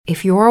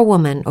If you're a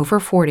woman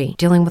over 40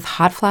 dealing with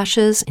hot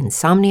flashes,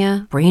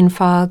 insomnia, brain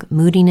fog,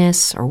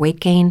 moodiness, or weight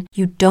gain,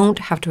 you don't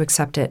have to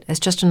accept it as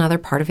just another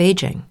part of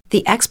aging.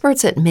 The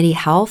experts at MIDI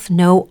Health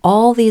know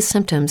all these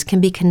symptoms can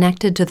be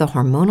connected to the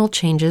hormonal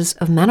changes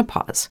of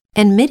menopause.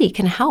 And MIDI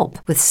can help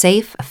with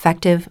safe,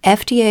 effective,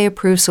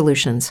 FDA-approved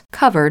solutions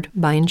covered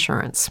by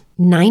insurance.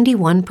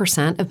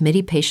 91% of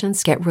MIDI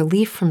patients get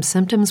relief from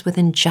symptoms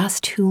within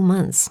just 2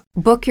 months.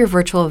 Book your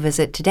virtual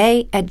visit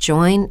today at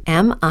joinmidi.com.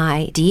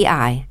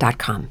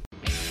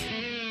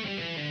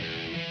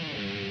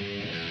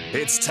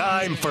 It's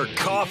time for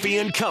Coffee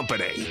and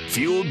Company,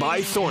 fueled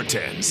by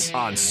Thornton's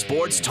on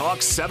Sports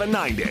Talk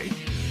 790.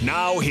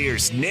 Now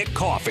here's Nick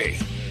Coffey.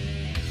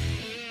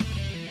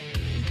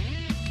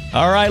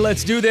 All right,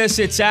 let's do this.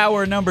 It's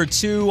hour number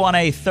 2 on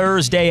a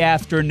Thursday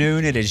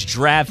afternoon. It is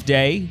draft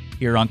day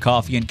here on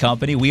Coffee and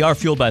Company. We are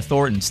fueled by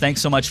Thornton's.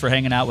 Thanks so much for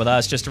hanging out with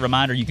us. Just a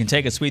reminder, you can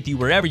take us with you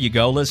wherever you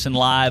go. Listen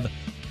live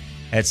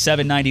at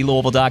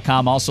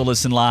 790louisville.com. Also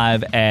listen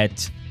live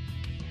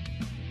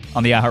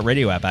on the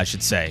iHeartRadio app, I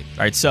should say.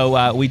 All right,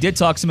 so we did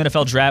talk some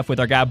NFL draft with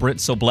our guy Brent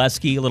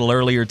Sobleski a little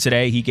earlier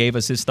today. He gave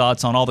us his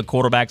thoughts on all the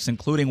quarterbacks,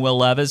 including Will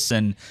Levis.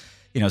 And,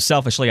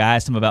 selfishly, I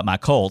asked him about my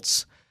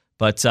Colts.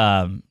 But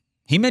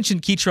he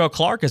mentioned Kei'Trell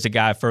Clark as a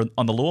guy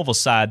on the Louisville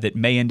side that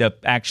may end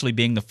up actually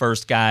being the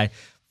first guy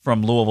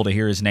from Louisville to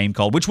hear his name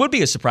called, which would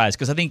be a surprise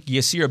because I think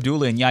Yasir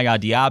Abdullah and Yaya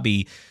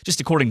Diaby,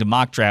 just according to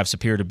mock drafts,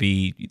 appear to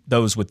be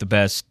those with the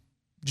best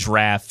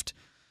draft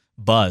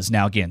buzz.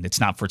 Now, again, it's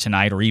not for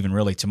tonight or even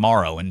really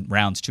tomorrow in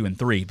rounds 2 and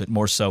 3, but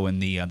more so in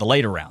the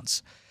later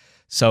rounds.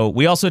 So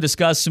we also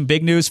discussed some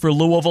big news for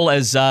Louisville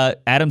as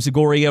Adam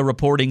Zagoria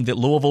reporting that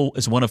Louisville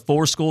is one of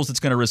 4 schools that's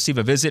going to receive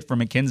a visit from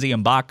Mackenzie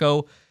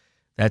Mbako.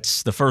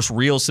 That's the first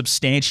real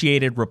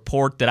substantiated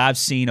report that I've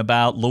seen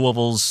about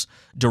Louisville's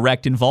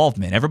direct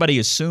involvement. Everybody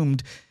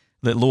assumed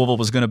that Louisville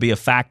was going to be a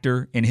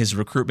factor in his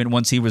recruitment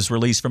once he was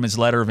released from his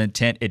letter of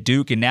intent at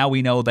Duke, and now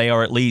we know they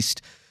are at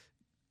least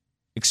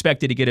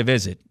expected to get a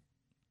visit.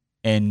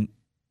 And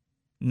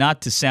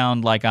not to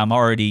sound like I'm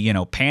already,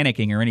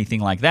 panicking or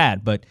anything like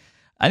that, but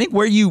I think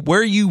where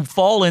you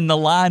fall in the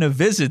line of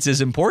visits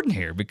is important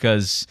here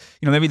because,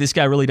 maybe this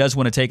guy really does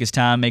want to take his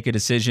time, make a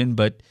decision,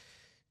 but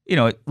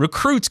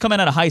recruits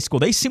coming out of high school,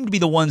 they seem to be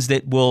the ones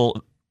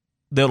that'll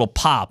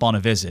pop on a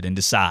visit and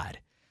decide.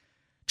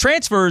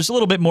 Transfers a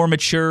little bit more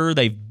mature.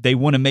 They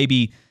want to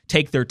maybe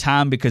take their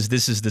time because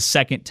this is the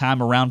second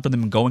time around for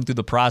them going through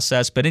the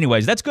process. But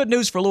anyways, that's good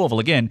news for Louisville.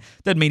 Again,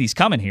 doesn't mean he's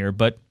coming here,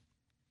 but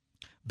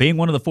being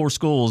one of the 4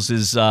 schools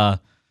is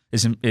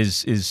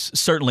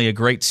certainly a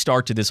great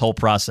start to this whole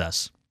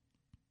process.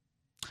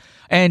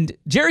 And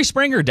Jerry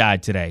Springer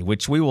died today,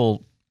 which we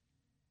will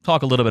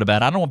talk a little bit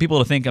about. I don't want people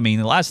to think,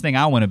 the last thing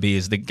I want to be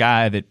is the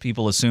guy that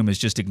people assume is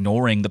just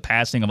ignoring the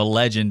passing of a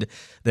legend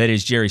that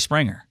is Jerry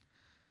Springer.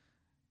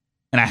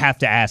 And I have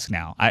to ask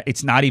now.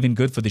 It's not even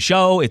good for the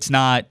show. It's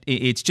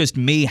just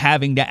me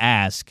having to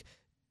ask.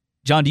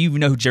 John, do you even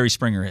know who Jerry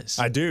Springer is?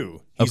 I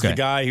do. He's the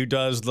guy who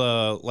does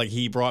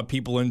he brought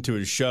people into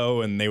his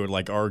show and they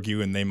would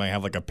argue and they might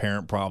have a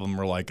parent problem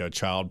or a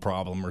child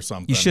problem or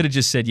something. You should have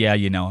just said, yeah,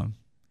 you know him.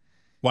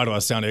 Why do I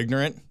sound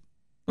ignorant?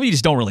 Well, you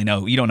just don't really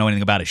know. You don't know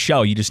anything about his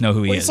show. You just know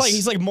who he is.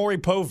 He's like Maury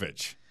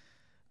Povich.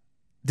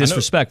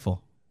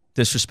 Disrespectful.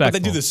 But they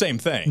do the same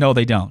thing. No,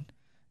 they don't.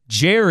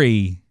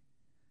 Jerry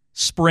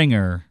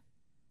Springer,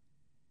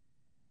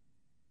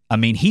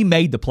 he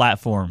made the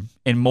platform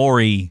and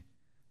Maury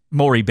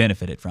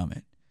benefited from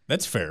it.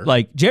 That's fair.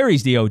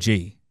 Jerry's the OG.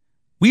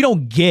 We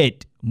don't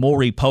get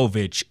Maury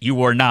Povich,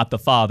 you are not the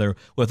father,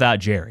 without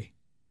Jerry.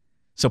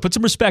 So put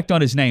some respect on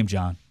his name,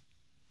 John.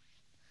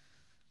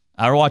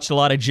 I watched a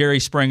lot of Jerry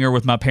Springer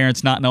with my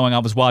parents not knowing I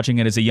was watching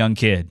it as a young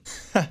kid.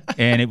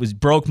 And it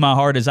broke my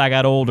heart as I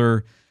got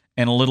older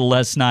and a little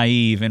less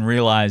naive and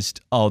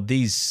realized,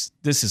 this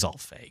is all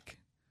fake.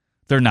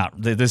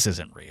 This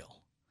isn't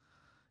real.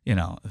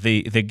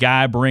 The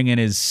guy bringing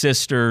his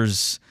sister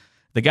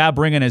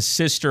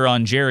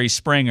on Jerry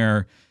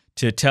Springer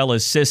to tell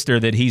his sister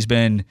that he's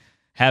been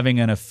having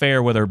an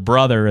affair with her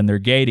brother and they're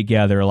gay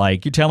together.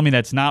 You're telling me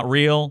that's not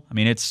real?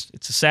 It's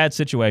a sad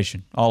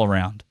situation all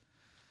around.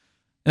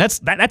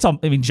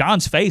 And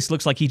John's face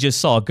looks like he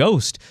just saw a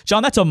ghost.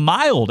 John, that's a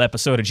mild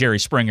episode of Jerry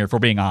Springer, if we're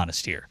being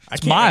honest here.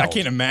 It's mild. I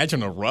can't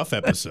imagine a rough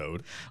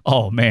episode.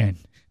 Oh, man.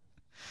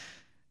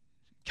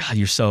 God,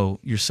 you're so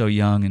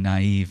young and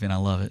naive, and I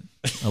love it.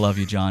 I love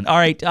you, John. All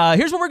right,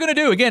 here's what we're going to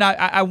do. Again,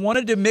 I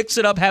wanted to mix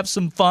it up, have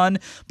some fun,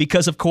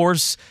 because, of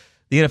course,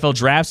 the NFL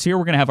draft's here.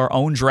 We're going to have our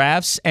own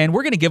drafts, and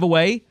we're going to give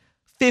away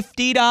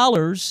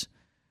 $50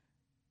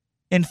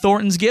 in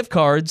Thornton's gift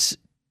cards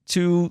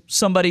to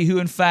somebody who,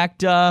 in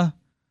fact,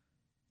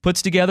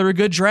 puts together a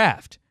good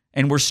draft.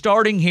 And we're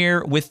starting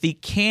here with the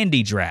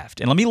candy draft.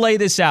 And let me lay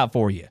this out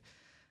for you.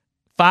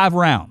 5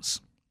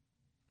 rounds.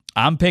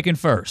 I'm picking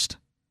first.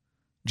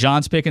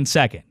 John's picking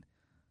second.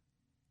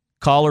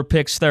 Caller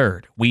picks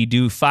third. We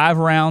do 5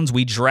 rounds.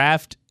 We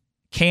draft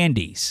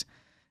candies.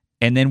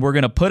 And then we're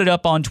going to put it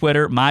up on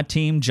Twitter, my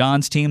team,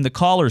 John's team, the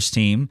caller's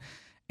team.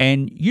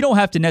 And you don't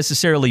have to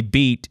necessarily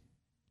beat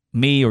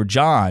me or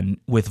John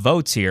with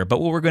votes here, but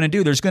what we're going to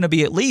do, there's going to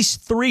be at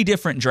least 3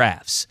 different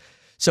drafts.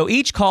 So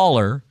each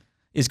caller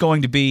is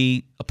going to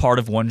be a part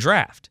of one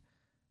draft.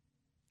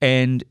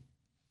 And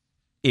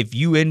if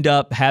you end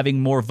up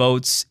having more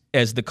votes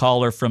as the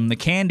caller from the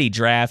candy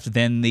draft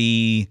than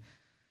the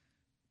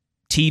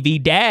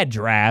TV dad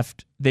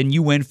draft, then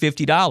you win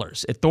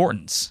 $50 at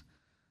Thornton's.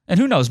 And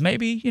who knows,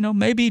 maybe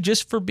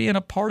just for being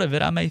a part of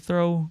it, I may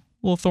throw a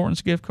little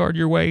Thornton's gift card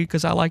your way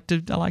because I like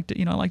to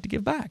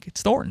give back.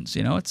 It's Thornton's,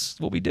 it's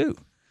what we do.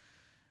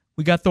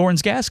 We got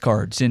Thornton's gas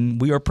cards,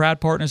 and we are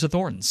proud partners of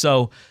Thornton's.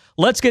 So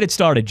let's get it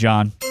started,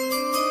 John.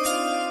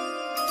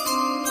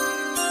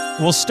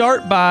 We'll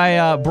start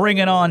by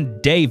bringing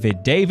on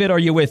David. David, are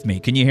you with me?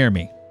 Can you hear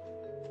me?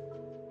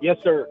 Yes,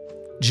 sir.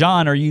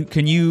 John,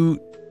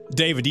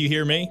 David, do you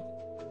hear me?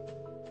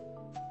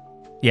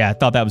 Yeah, I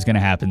thought that was going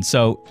to happen.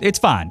 So it's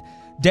fine.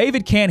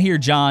 David can't hear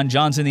John.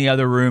 John's in the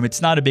other room.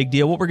 It's not a big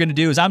deal. What we're going to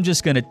do is I'm going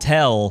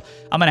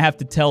to have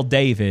to tell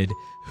David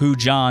who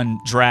John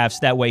drafts.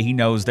 That way he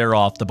knows they're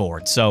off the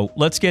board. So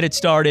let's get it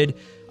started.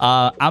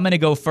 I'm going to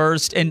go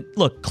first. And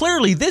look,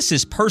 clearly this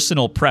is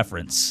personal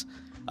preference.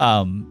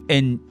 But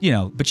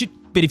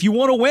if you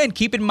want to win,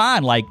 keep in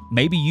mind, like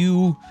maybe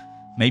you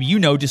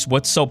know just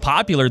what's so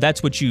popular.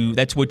 That's what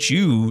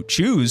you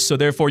choose. So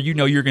therefore,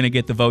 you're going to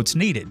get the votes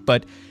needed.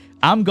 But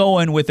I'm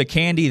going with a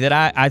candy that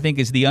I think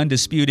is the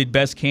undisputed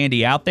best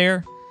candy out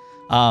there.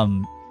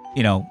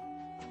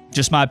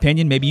 Just my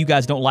opinion. Maybe you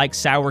guys don't like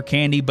sour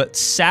candy, but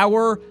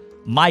sour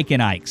Mike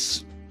and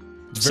Ike's.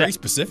 It's very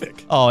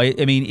specific. Oh,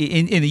 I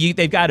mean,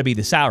 they've got to be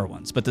the sour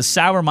ones. But the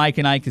sour Mike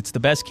and Ike, it's the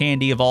best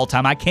candy of all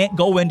time. I can't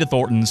go into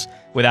Thornton's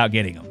without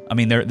getting them. I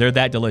mean, they're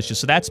that delicious.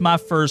 So that's my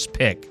first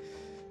pick.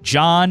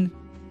 John,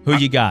 who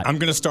you got? I'm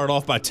going to start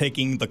off by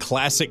taking the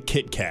classic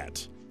Kit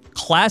Kat.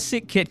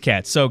 Classic Kit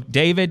Kat. So,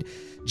 David,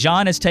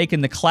 John has taken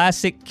the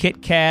classic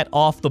Kit Kat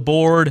off the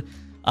board.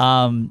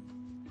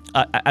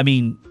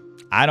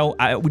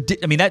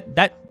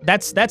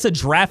 That's a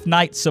draft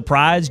night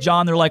surprise,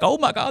 John. They're like, oh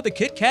my God, the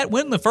Kit Kat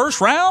win the first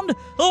round?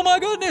 Oh my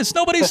goodness,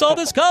 nobody saw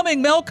this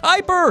coming. Mel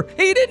Kiper,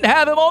 he didn't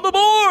have him on the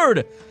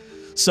board.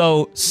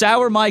 So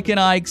sour Mike and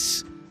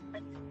Ike's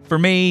for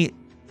me,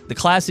 the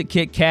classic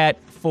Kit Kat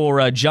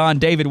for John.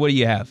 David, what do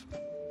you have?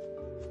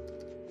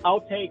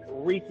 I'll take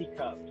Reese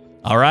Cups.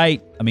 All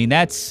right. I mean,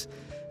 that's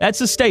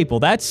a staple.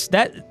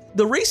 The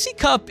Reese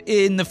Cup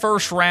in the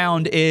first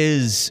round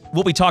is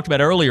what we talked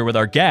about earlier with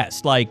our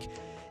guest. Like,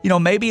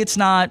 maybe it's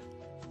not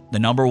the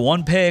number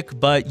one pick,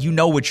 but you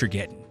know what you're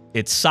getting.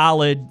 It's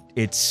solid.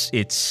 It's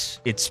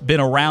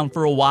been around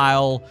for a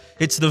while.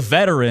 It's the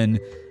veteran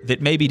that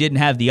maybe didn't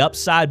have the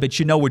upside, but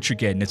you know what you're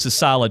getting. It's a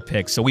solid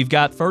pick. So we've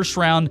got first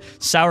round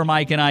sour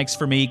Mike and Ike's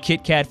for me,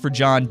 Kit Kat for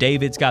John.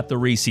 David's got the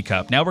Reese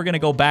Cup. Now we're going to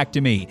go back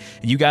to me.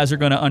 And you guys are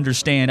going to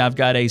understand I've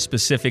got a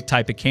specific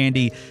type of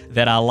candy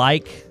that I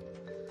like.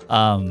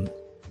 And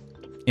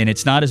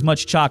it's not as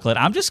much chocolate.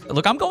 I'm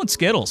going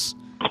Skittles.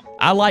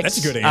 That's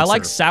a good answer. I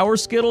like sour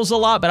Skittles a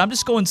lot, but I'm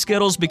just going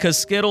Skittles because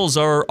Skittles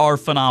are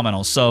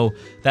phenomenal. So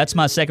that's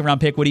my second round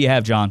pick. What do you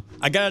have, John?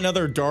 I got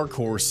another dark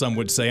horse, some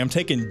would say. I'm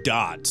taking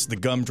Dots, the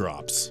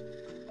gumdrops.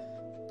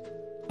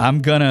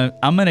 I'm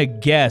gonna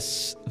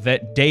guess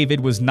that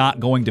David was not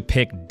going to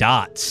pick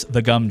Dots,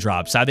 the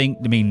gumdrops.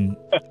 Am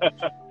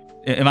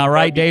I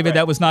right, David?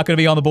 That was not going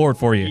to be on the board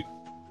for you.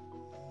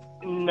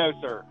 No,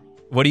 sir.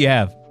 What do you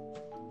have?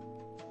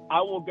 I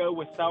will go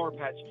with Sour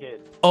Patch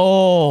Kids.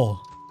 Oh,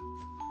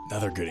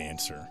 another good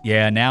answer.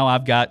 Yeah, now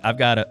I've got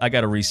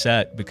to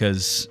reset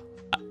because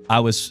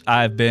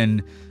I've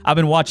been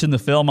watching the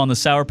film on the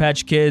Sour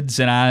Patch Kids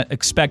and I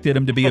expected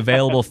them to be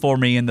available for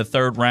me in the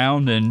third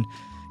round, and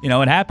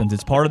it happens.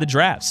 It's part of the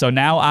draft. So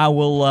now I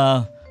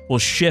will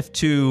shift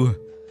to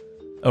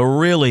a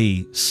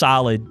really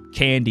solid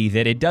candy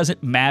that it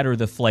doesn't matter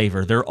the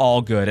flavor. They're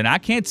all good. And I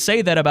can't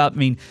say that about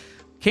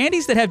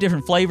candies that have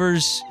different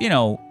flavors,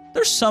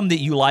 there's some that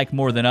you like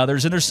more than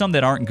others, and there's some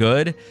that aren't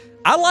good.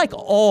 I like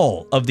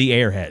all of the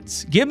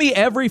Airheads. Give me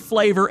every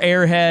flavor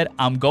Airhead.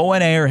 I'm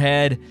going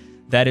Airhead.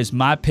 That is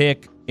my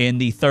pick in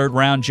the third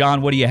round.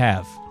 John, what do you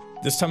have?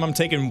 This time I'm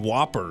taking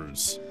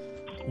Whoppers.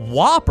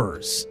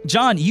 Whoppers?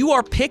 John, you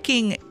are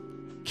picking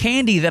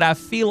candy that I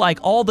feel like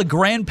all the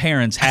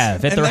grandparents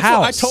have at their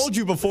house. I told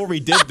you before we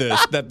did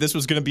this that this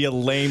was going to be a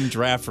lame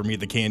draft for me,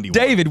 the candy one.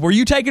 David, were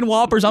you taking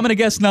Whoppers? I'm going to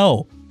guess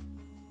no.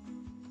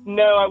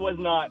 No, I was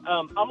not.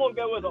 I'm going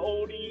to go with an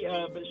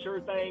oldie, but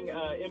sure thing,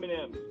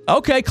 M&M's.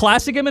 Okay,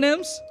 classic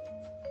M&M's?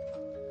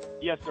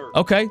 Yes, sir.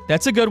 Okay,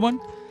 that's a good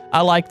one.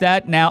 I like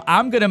that. Now,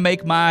 I'm going to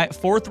make my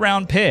fourth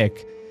round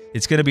pick.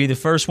 It's going to be the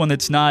first one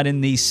that's not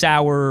in the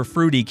sour,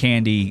 fruity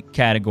candy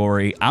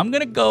category. I'm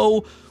going to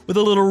go with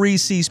a little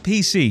Reese's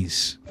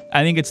Pieces.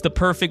 I think it's the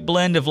perfect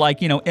blend of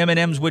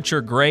M&M's, which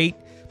are great,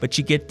 but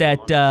you get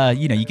that,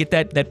 you get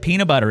that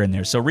peanut butter in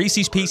there. So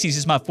Reese's Pieces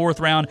is my fourth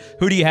round.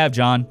 Who do you have,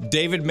 John?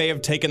 David may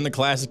have taken the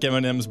classic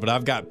M&M's, but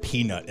I've got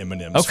peanut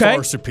M&M's. Okay.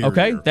 Far superior.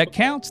 Okay, that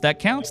counts.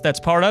 That's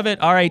part of it.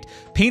 All right,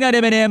 peanut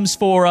M&M's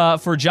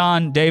for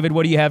John. David,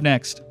 what do you have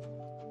next?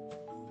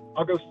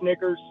 I'll go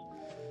Snickers.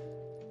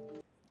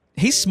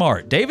 He's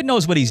smart. David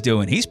knows what he's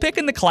doing. He's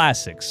picking the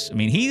classics. I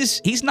mean,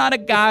 he's not a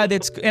guy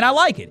that's, and I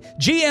like it.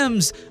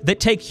 GMs that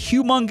take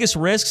humongous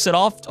risks that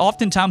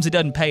oftentimes it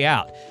doesn't pay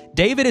out.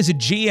 David is a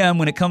GM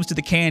when it comes to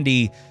the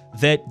candy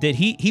that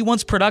he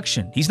wants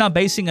production. He's not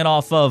basing it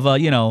off of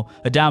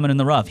a diamond in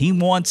the rough. He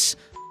wants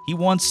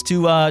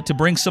to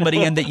bring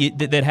somebody in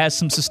that has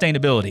some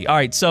sustainability. All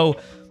right, so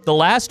the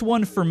last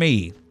one for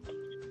me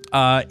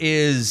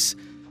is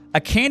a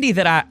candy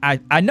that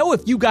I know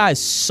if you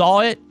guys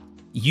saw it,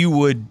 you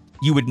would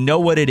know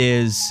what it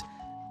is,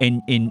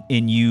 and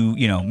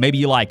maybe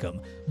you like them.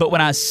 But when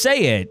I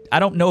say it, I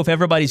don't know if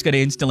everybody's going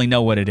to instantly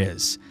know what it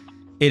is.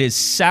 It is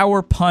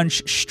Sour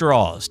Punch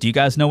straws. Do you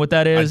guys know what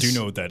that is? I do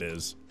know what that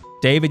is.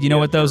 David, you know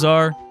what those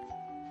are?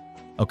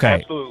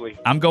 Okay. Absolutely.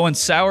 I'm going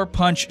Sour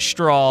Punch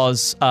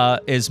straws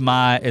is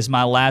my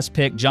last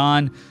pick.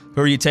 John,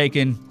 who are you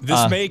taking?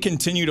 This may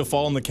continue to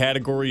fall in the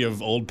category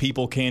of old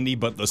people candy,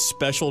 but the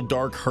special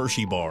dark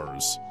Hershey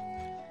bars.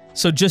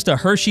 So just a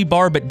Hershey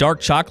bar, but dark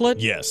chocolate?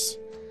 Yes.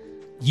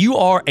 You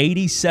are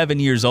 87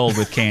 years old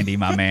with candy,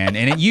 my man.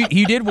 And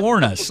you did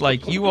warn us.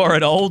 Like, you are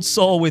an old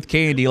soul with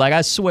candy. Like,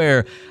 I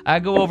swear, I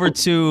go over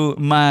to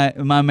my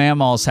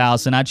mamaw's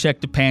house and I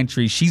check the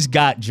pantry. She's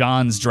got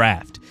John's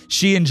draft.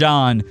 She and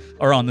John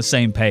are on the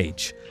same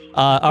page.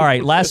 All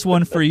right, last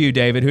one for you,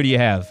 David. Who do you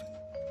have?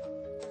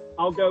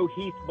 I'll go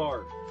Heath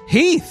Bar.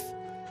 Heath.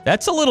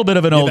 That's a little bit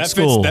of an old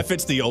school. That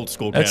fits the old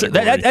school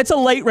category. That's a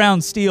late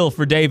round steal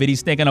for David.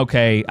 He's thinking,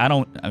 okay,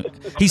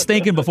 he's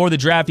thinking before the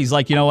draft, he's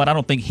like, you know what, I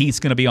don't think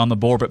Heath's going to be on the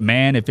board, but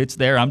man, if it's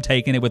there, I'm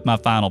taking it with my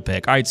final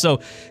pick. All right, so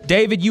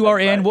David, you are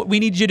in. What we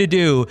need you to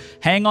do,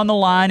 hang on the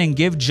line and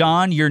give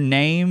John your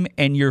name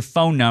and your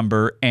phone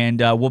number,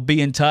 and we'll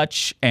be in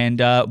touch, and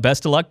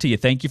best of luck to you.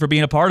 Thank you for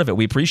being a part of it.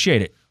 We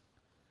appreciate it.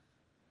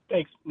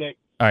 Thanks, Nick.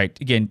 All right,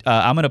 again,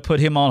 I'm going to put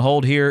him on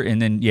hold here,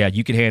 and then, yeah,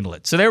 you can handle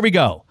it. So there we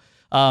go.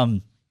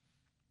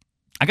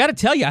 I got to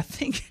tell you, I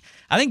think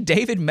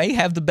David may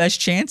have the best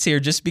chance here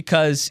just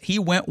because he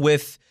went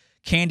with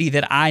candy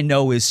that I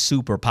know is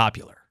super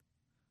popular.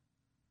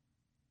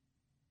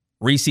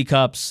 Reese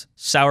Cups,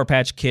 Sour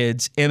Patch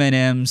Kids,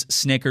 M&Ms,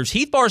 Snickers.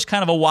 Heath Bar is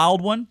kind of a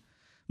wild one.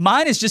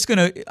 Mine is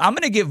I'm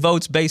going to get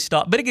votes based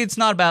off, but it's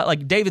not about,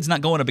 like, David's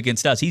not going up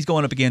against us. He's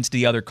going up against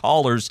the other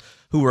callers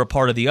who were a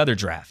part of the other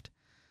draft.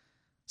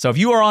 So if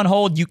you are on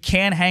hold, you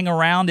can hang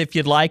around if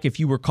you'd like, if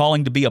you were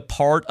calling to be a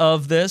part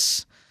of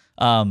this.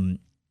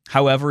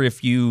 However,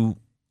 if you,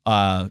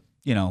 were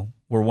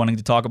wanting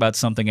to talk about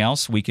something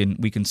else, we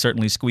can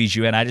certainly squeeze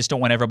you in. I just don't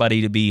want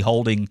everybody to be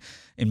holding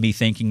and me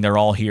thinking they're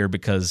all here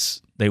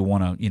because they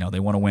want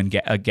to win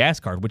a gas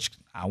card, which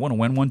I want to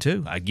win one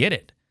too. I get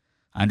it.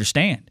 I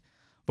understand.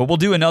 But we'll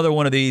do another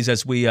one of these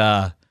as we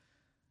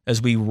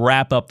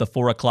wrap up the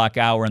 4 o'clock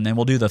hour, and then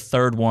we'll do the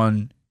third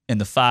one in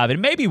the 5,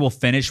 and maybe we'll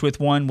finish with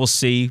one. We'll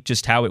see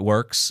just how it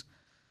works.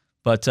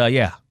 But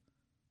yeah.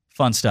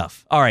 Fun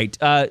stuff. All right,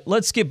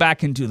 let's get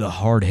back into the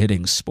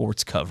hard-hitting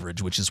sports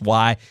coverage, which is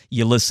why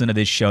you listen to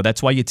this show.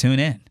 That's why you tune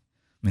in.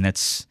 I mean,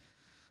 that's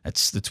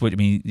what I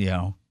mean.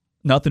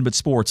 Nothing but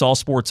sports, all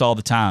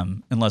the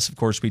time. Unless, of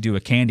course, we do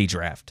a candy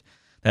draft.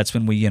 That's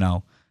when we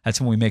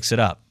mix it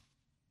up.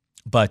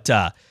 But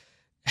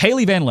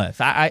Hailey Van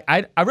Lith,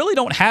 I really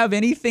don't have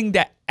anything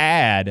to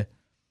add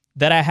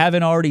that I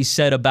haven't already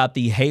said about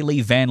the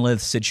Hailey Van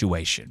Lith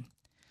situation.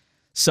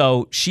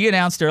 So she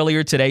announced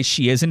earlier today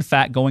she is, in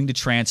fact, going to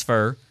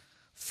transfer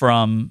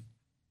from,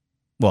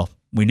 well,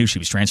 we knew she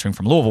was transferring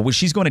from Louisville, but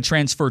she's going to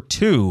transfer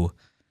to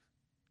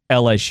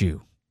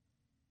LSU.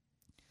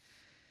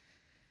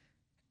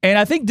 And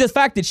I think the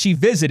fact that she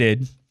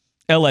visited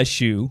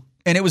LSU,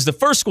 and it was the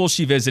first school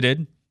she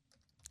visited,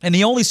 and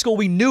the only school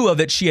we knew of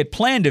that she had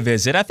planned to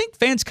visit, I think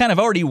fans kind of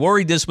already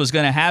worried this was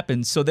going to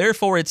happen, so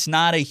therefore it's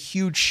not a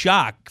huge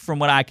shock from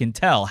what I can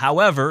tell.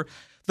 However,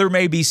 there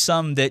may be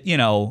some that,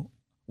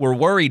 were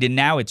worried, and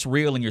now it's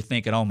real, and you're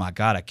thinking, oh my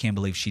God, I can't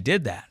believe she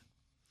did that.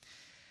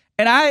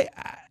 And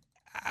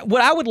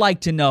what I would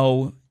like to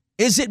know,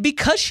 is it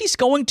because she's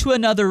going to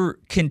another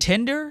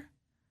contender?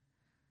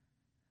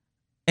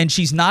 And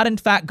she's not, in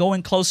fact,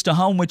 going close to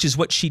home, which is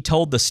what she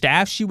told the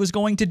staff she was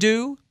going to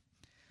do?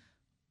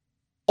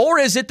 Or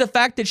is it the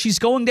fact that she's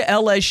going to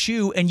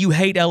LSU and you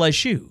hate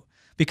LSU?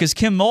 Because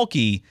Kim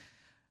Mulkey,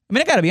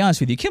 I got to be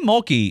honest with you, Kim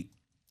Mulkey,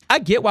 I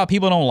get why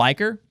people don't like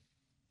her.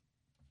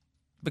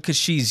 Because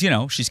she's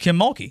Kim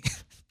Mulkey.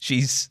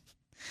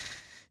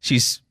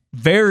 she's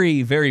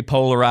very, very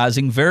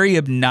polarizing, very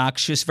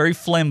obnoxious, very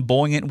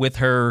flamboyant with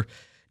her,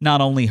 not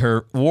only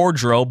her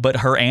wardrobe, but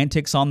her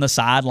antics on the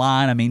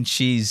sideline. I mean,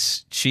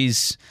 she's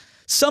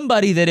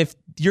somebody that if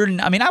you're,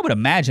 I would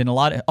imagine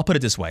I'll put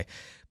it this way.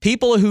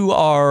 People who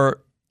are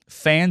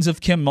fans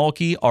of Kim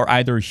Mulkey are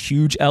either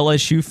huge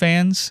LSU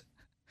fans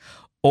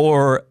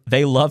or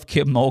they love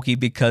Kim Mulkey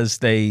because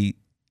they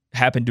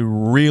happen to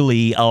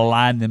really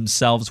align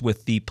themselves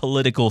with the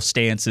political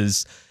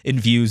stances and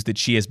views that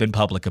she has been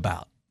public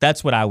about.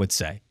 That's what I would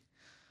say.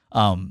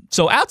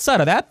 So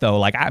outside of that,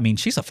 though,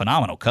 she's a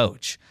phenomenal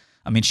coach.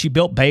 She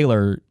built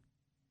Baylor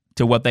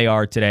to what they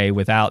are today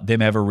without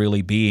them ever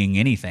really being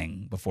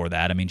anything before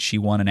that. I mean, she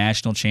won a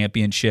national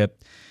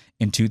championship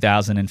in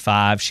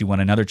 2005. She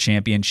won another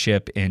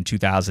championship in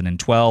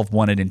 2012,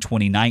 won it in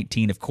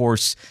 2019. Of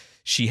course,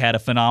 she had a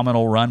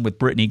phenomenal run with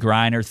Brittany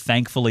Griner.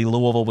 Thankfully,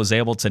 Louisville was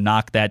able to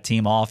knock that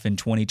team off in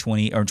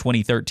 2020 or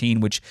 2013,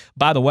 which,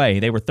 by the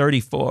way, they were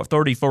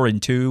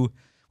 34-2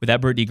 with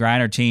that Brittany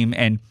Griner team.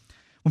 And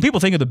when people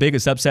think of the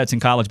biggest upsets in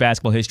college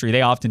basketball history,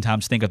 they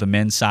oftentimes think of the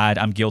men's side.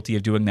 I'm guilty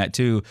of doing that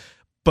too.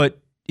 But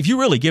if you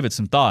really give it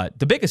some thought,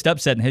 the biggest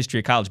upset in the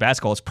history of college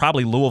basketball is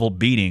probably Louisville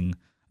beating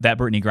that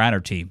Brittany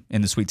Griner team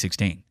in the Sweet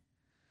 16.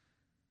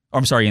 Or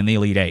I'm sorry, in the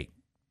Elite Eight.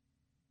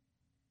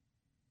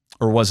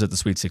 Or was it the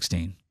Sweet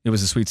 16? It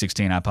was the Sweet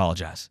 16. I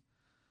apologize.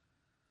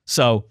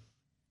 So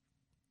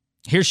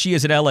here she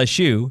is at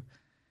LSU,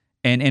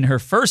 and in her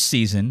first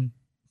season,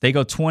 they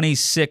go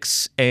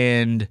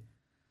 26-6,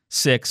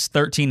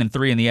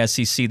 13-3 in the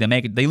SEC.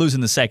 They lose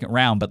in the second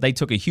round, but they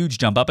took a huge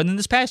jump up. And then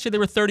this past year, they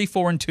were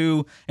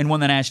 34-2 and won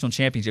the national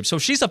championship. So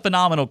she's a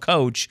phenomenal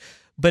coach,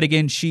 but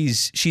again,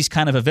 she's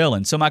kind of a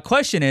villain. So my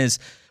question is,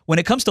 when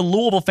it comes to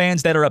Louisville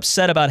fans that are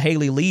upset about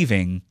Haley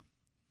leaving,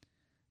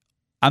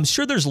 I'm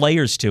sure there's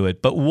layers to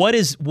it, but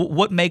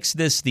what makes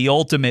this the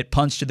ultimate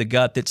punch to the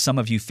gut that some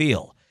of you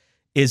feel?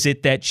 Is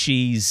it that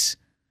she's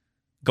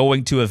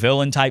going to a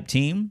villain-type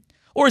team?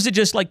 Or is it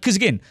just like, because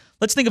again,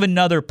 let's think of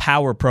another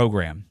power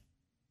program.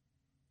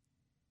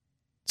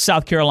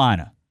 South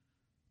Carolina.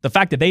 The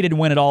fact that they didn't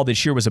win it all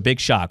this year was a big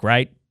shock,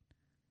 right?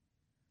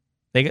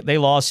 They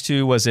lost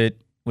to, was it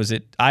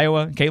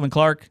Iowa, Caitlin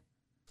Clark?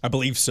 I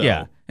believe so.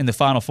 Yeah, in the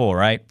Final Four,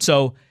 right?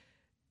 So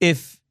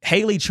if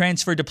Haley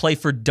transferred to play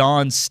for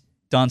Dawn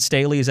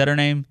Staley, is that her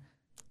name?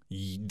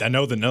 I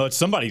know it's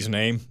somebody's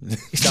name.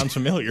 Sounds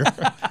familiar.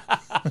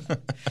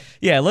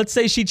 Yeah, let's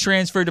say she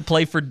transferred to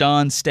play for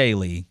Dawn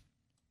Staley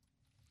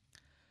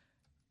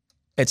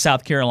at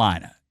South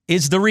Carolina.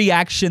 Is the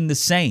reaction the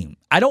same?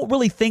 I don't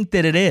really think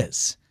that it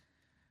is.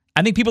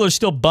 I think people are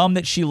still bummed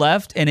that she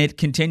left, and it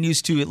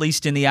continues to, at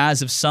least in the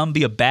eyes of some,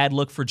 be a bad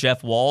look for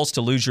Jeff Walz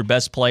to lose your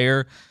best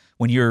player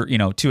when you're,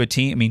 to a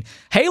team. I mean,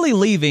 Haley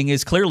leaving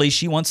is clearly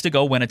she wants to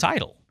go win a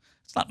title.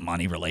 It's not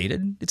money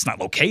related. It's not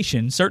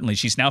location. Certainly,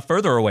 she's now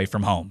further away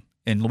from home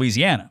in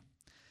Louisiana.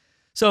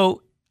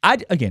 So, I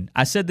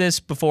said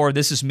this before.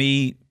 This is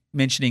me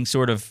mentioning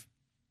sort of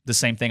the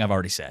same thing I've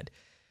already said.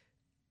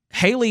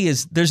 Haley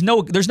there's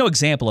no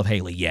example of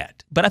Haley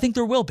yet, but I think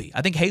there will be.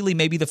 I think Haley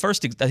may be the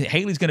first.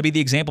 Haley's going to be the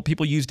example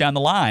people use down the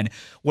line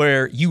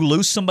where you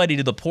lose somebody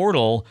to the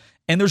portal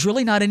and there's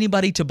really not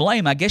anybody to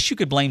blame. I guess you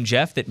could blame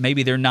Jeff that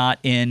maybe they're not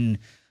in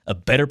a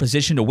better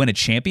position to win a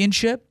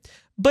championship,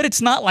 but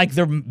it's not like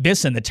they're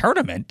missing the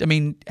tournament. I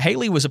mean,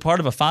 Haley was a part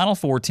of a Final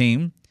Four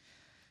team.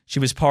 She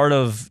was part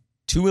of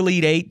 2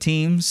 Elite Eight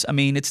teams. I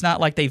mean, it's not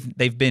like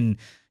they've been,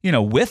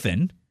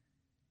 whiffing.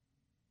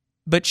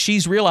 But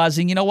she's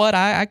realizing, you know what,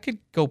 I could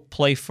go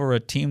play for a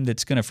team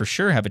that's going to for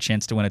sure have a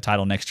chance to win a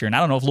title next year, and I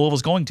don't know if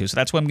Louisville's going to, so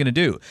that's what I'm going to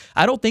do.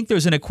 I don't think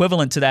there's an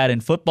equivalent to that in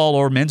football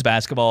or men's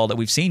basketball that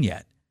we've seen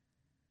yet.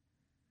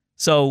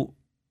 So,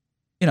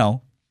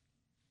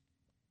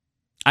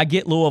 I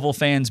get Louisville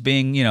fans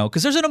being,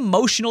 because there's an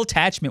emotional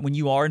attachment when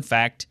you are, in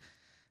fact,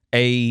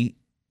 a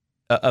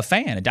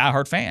fan, a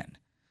diehard fan.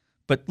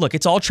 But look,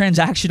 it's all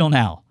transactional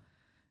now.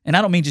 And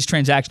I don't mean just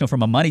transactional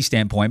from a money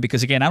standpoint,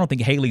 because again, I don't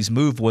think Haley's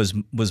move was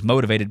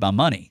motivated by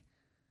money.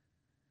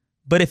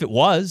 But if it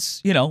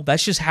was,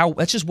 that's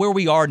just where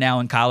we are now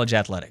in college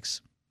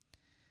athletics.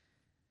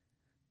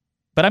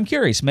 But I'm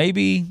curious,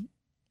 maybe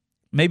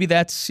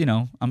that's,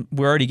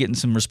 we're already getting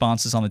some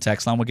responses on the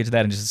text line. We'll get to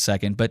that in just a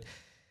second. But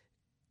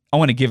I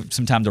want to give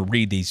some time to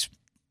read these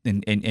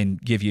and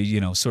give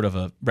you, sort of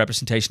a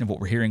representation of what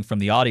we're hearing from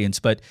the audience.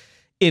 But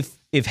if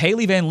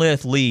Hailey Van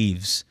Lith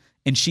leaves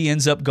and she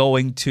ends up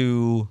going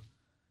to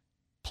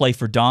play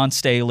for Dawn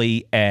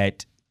Staley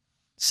at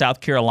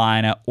South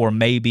Carolina, or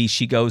maybe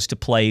she goes to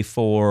play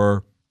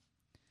for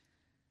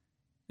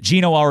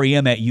Geno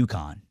Auriemma at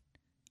UConn,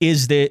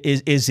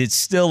 does it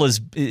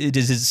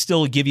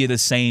still give you the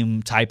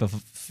same type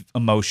of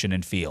emotion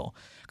and feel?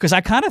 Because I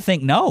kind of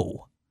think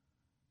no.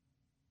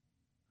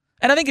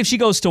 And I think if she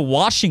goes to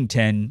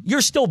Washington,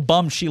 you're still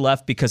bummed she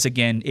left because,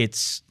 again,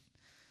 it's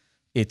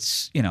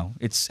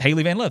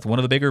Hailey Van Lith, one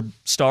of the bigger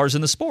stars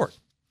in the sport,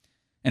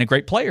 and a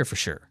great player for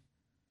sure.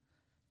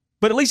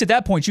 But at least at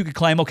that point, you could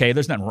claim, okay,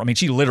 there's nothing wrong. I mean,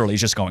 she literally is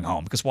just going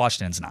home because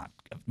Washington's not.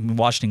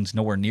 Washington's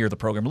nowhere near the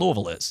program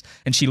Louisville is,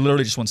 and she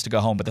literally just wants to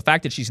go home. But the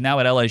fact that she's now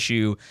at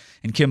LSU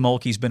and Kim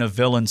Mulkey's been a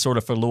villain sort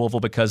of for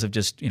Louisville because of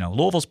just,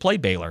 Louisville's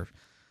played Baylor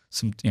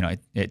some,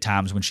 at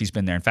times when she's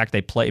been there. In fact,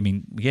 they play. I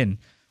mean, again,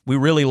 we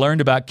really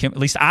learned about Kim. At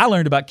least I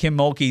learned about Kim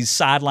Mulkey's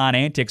sideline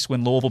antics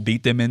when Louisville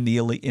beat them in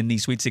the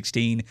Sweet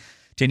 16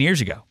 10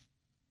 years ago.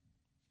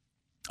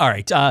 All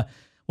right.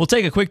 We'll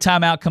take a quick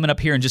timeout coming up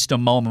here in just a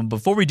moment.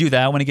 Before we do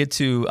that, I want to get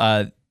to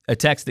a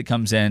text that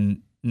comes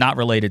in not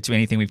related to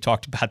anything we've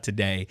talked about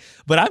today.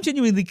 But I'm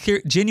genuinely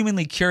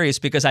curious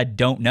because I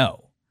don't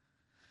know.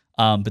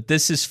 But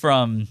this is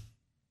from,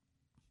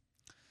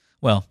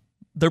 well,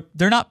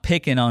 they're not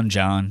picking on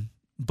John,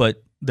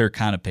 but they're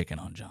kind of picking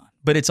on John,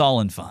 but it's all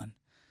in fun.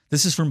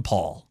 This is from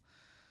Paul,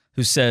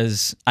 who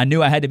says, I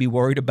knew I had to be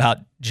worried about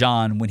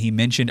John when he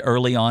mentioned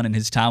early on in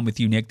his time with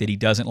you, Nick, that he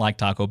doesn't like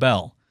Taco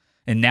Bell.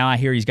 And now I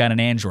hear he's got an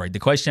Android. The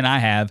question I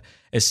have,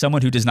 as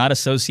someone who does not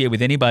associate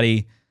with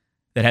anybody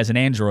that has an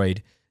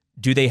Android,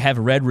 do they have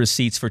read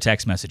receipts for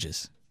text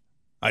messages?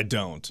 I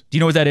don't. Do you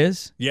know what that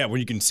is? Yeah, where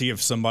you can see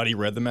if somebody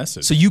read the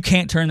message. So you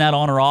can't turn that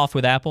on or off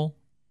with Apple?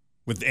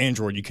 With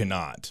Android, you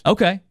cannot.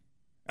 Okay.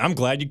 I'm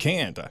glad you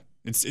can't.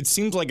 It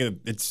seems like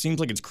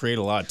it's created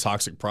a lot of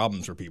toxic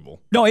problems for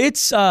people. No,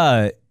 it's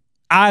I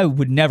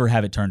would never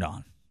have it turned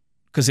on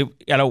because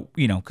I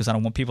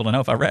don't want people to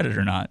know if I read it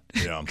or not.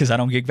 Yeah. Because I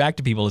don't get back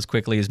to people as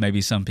quickly as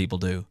maybe some people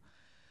do.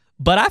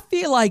 But I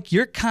feel like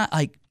you're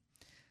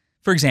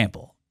for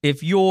example,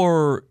 if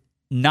you're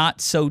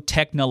not so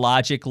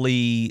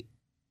technologically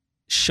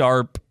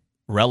sharp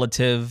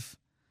relative,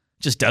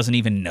 just doesn't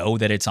even know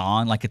that it's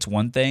on, like it's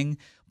one thing.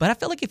 But I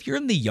feel like if you're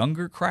in the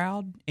younger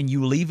crowd and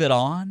you leave it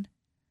on,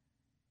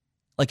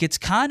 like it's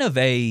kind of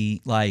ballsy,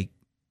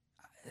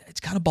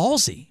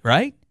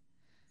 right?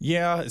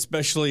 Yeah,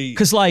 especially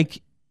because I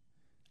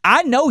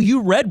know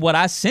you read what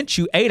I sent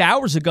you 8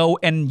 hours ago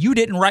and you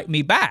didn't write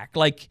me back.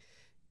 Like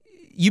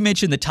you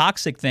mentioned the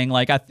toxic thing.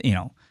 I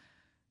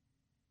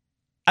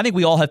think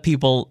we all have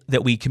people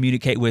that we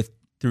communicate with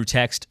through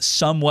text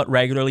somewhat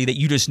regularly that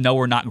you just know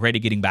are not great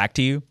at getting back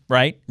to you,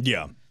 right?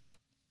 Yeah.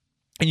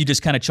 And you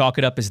just kind of chalk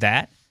it up as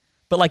that.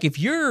 But if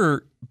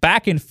you're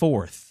back and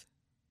forth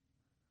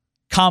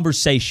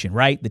conversation,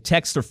 right? The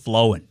texts are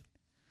flowing.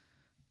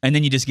 And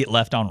then you just get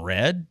left on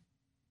read.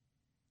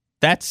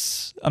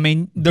 That's,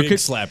 big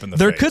slap in the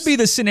there face. could be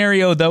the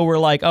scenario though where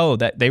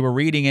that they were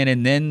reading it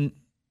and then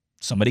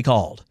somebody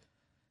called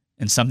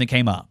and something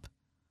came up.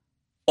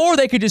 Or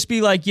they could just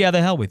be like, yeah,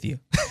 the hell with you.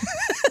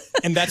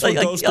 And that's what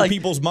goes through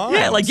people's minds.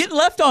 Yeah, getting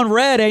left on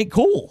red ain't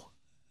cool.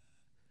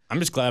 I'm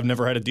just glad I've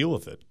never had to deal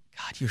with it.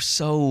 God, you're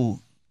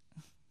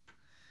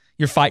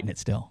fighting it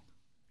still.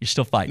 You're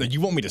still fighting it. You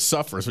want me to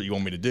suffer is what you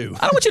want me to do.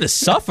 I don't want you to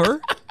suffer.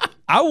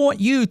 I want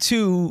you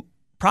to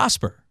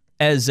prosper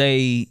as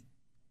a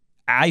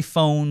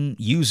iPhone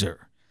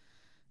user.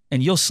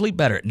 And you'll sleep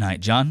better at night,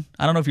 John.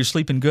 I don't know if you're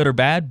sleeping good or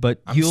bad,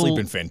 but I'm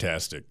sleeping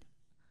fantastic.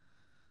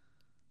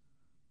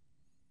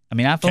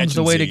 iPhone's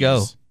the way to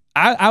go.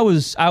 I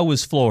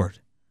was floored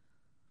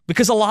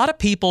because a lot of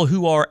people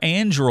who are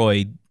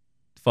Android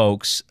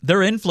folks,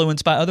 they're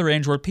influenced by other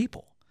Android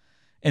people.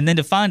 And then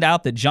to find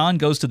out that John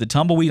goes to the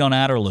Tumbleweed on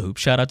Outer Loop,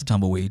 shout out to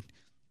Tumbleweed.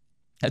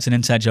 That's an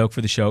inside joke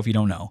for the show if you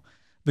don't know.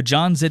 But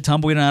John's at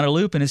Tumbleweed on Outer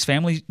Loop and his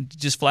family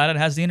just flat out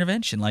has the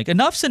intervention.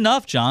 Enough's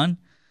enough, John.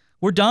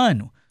 We're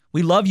done.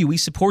 We love you. We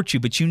support you,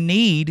 but you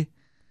need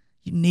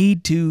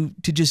to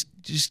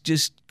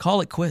just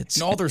call it quits.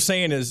 And all they're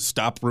saying is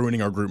stop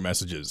ruining our group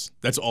messages.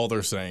 That's all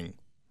they're saying.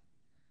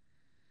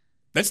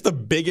 That's the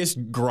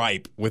biggest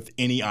gripe with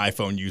any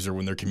iPhone user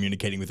when they're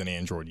communicating with an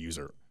Android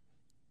user.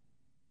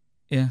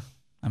 Yeah.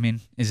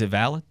 Is it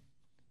valid?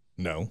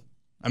 No.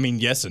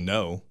 Yes and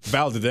no.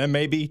 Valid to them,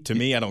 maybe. To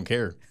me, I don't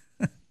care.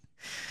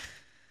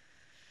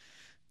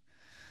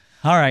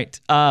 All right.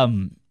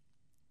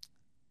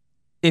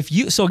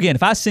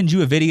 If I send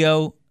you a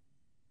video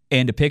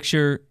and a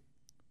picture,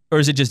 or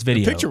is it just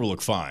video? The picture will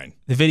look fine.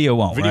 The video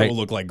won't, Video right? will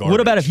look like garbage.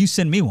 What about if you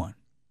send me one?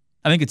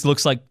 I think it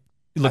looks like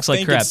crap too,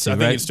 I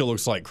think right? it still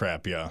looks like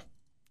crap, yeah.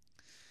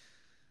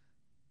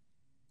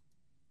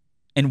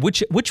 And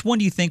which one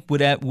do you think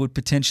would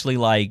potentially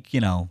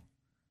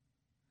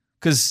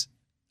because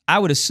I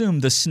would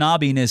assume the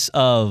snobbiness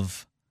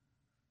of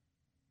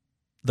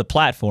the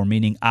platform,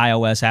 meaning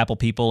iOS, Apple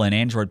people, and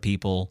Android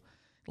people,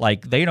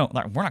 they don't.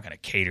 We're not going to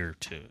cater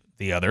to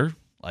the other.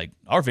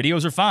 Our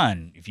videos are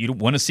fine. If you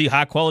want to see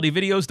high quality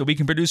videos that we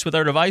can produce with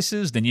our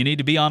devices, then you need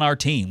to be on our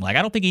team. I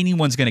don't think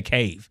anyone's going to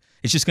cave.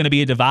 It's just going to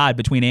be a divide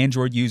between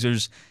Android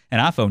users and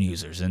iPhone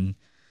users, and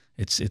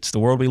it's the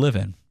world we live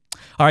in.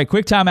 All right,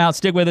 quick timeout.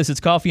 Stick with us. It's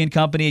Coffee and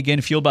Company,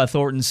 again, fueled by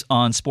Thornton's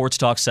on Sports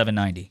Talk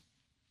 790.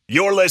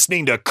 You're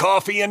listening to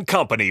Coffee and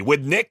Company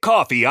with Nick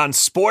Coffey on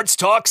Sports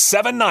Talk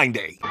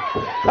 790. And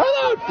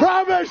I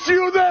promise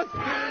you this,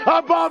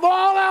 above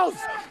all else,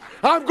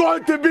 I'm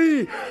going to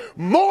be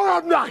more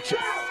obnoxious,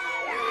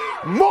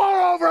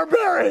 more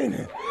overbearing,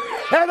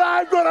 and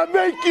I'm going to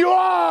make you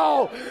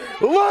all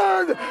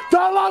learn to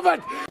love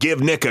it.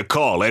 Give Nick a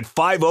call at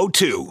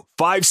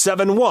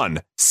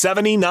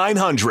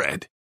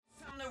 502-571-7900.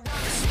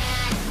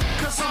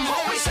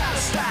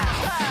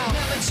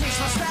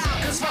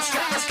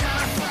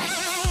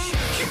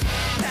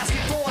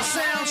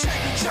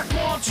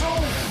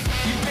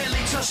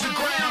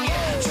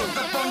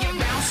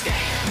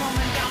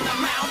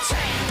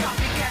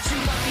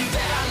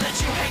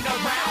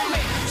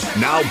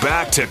 Now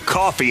back to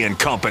Coffee and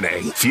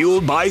Company,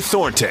 fueled by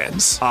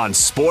Thornton's on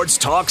Sports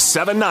Talk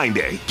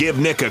 790. Give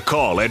Nick a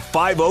call at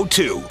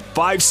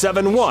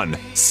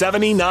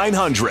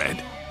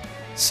 502-571-7900.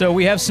 So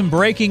we have some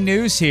breaking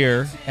news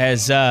here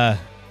as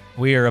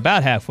we are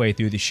about halfway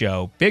through the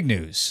show. Big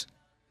news.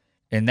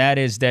 And that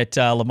is that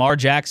Lamar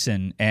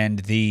Jackson and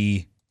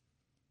the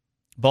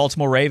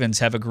Baltimore Ravens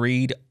have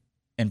agreed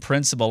in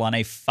principle on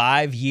a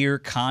 5-year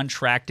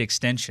contract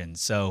extension.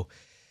 So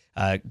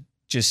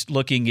just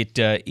looking at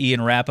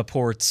Ian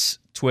Rappaport's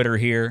Twitter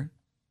here,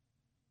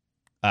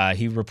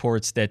 he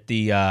reports that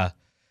the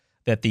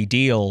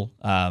deal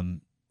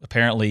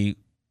apparently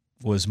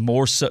was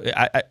more so.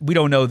 We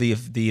don't know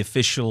the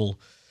official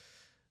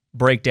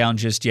breakdown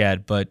just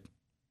yet, but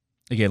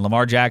again,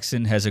 Lamar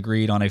Jackson has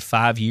agreed on a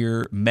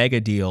 5-year mega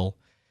deal.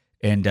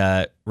 And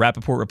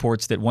Rappaport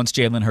reports that once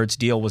Jalen Hurts'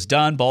 deal was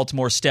done,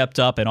 Baltimore stepped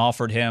up and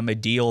offered him a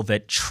deal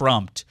that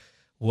trumped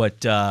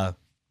what Jalen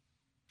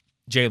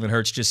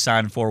Hurts just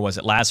signed for. Was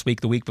it last week,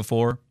 the week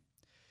before?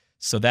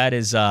 So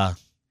that's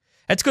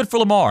good for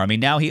Lamar. I mean,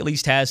 now he at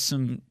least has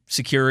some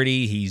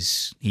security.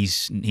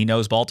 He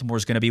knows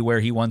Baltimore's going to be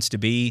where he wants to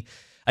be.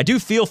 I do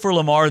feel for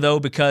Lamar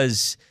though,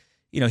 because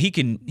he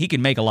can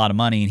make a lot of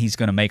money and he's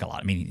going to make a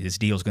lot. I mean, his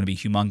deal is going to be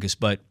humongous,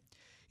 but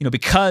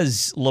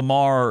because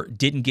Lamar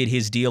didn't get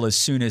his deal as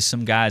soon as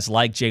some guys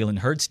like Jalen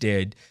Hurts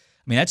did,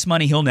 I mean, that's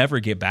money he'll never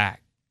get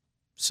back.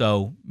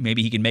 So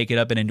maybe he can make it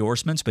up in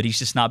endorsements, but he's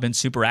just not been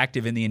super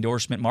active in the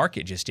endorsement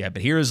market just yet.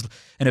 But here's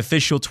an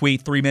official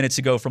tweet 3 minutes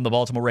ago from the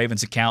Baltimore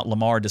Ravens account,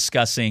 Lamar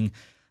discussing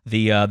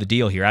the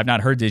deal here. I've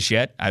not heard this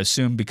yet. I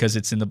assume because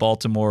it's in the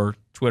Baltimore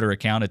Twitter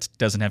account, it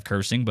doesn't have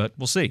cursing, but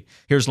we'll see.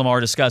 Here's Lamar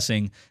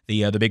discussing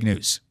the big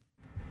news.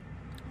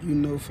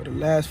 For the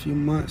last few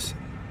months,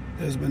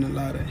 there's been a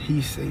lot of he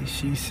say,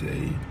 she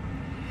say,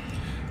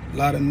 a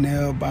lot of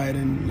nail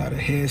biting, a lot of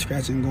head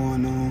scratching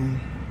going on.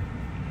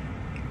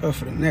 But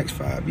for the next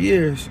 5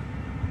 years,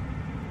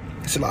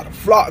 it's a lot of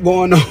flock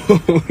going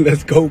on.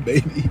 Let's go,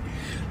 baby.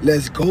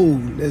 Let's go.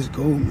 Let's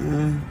go,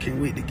 man.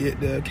 Can't wait to get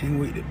there. Can't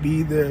wait to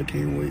be there.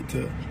 Can't wait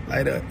to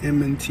light up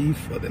M&T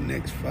for the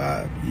next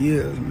 5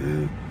 years,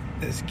 man.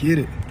 Let's get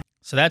it.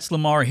 So that's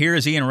Lamar. Here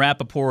is Ian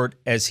Rappaport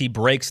as he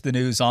breaks the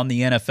news on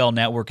the NFL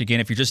Network. Again,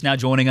 if you're just now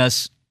joining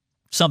us,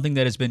 something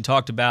that has been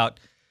talked about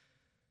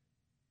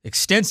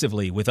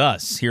extensively with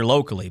us here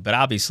locally. But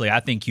obviously,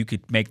 I think you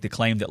could make the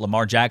claim that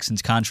Lamar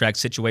Jackson's contract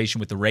situation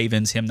with the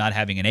Ravens, him not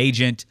having an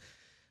agent,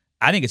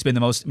 I think it's been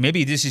the most,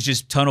 maybe this is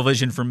just tunnel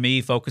vision for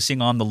me,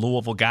 focusing on the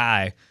Louisville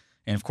guy.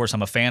 And of course,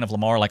 I'm a fan of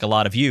Lamar like a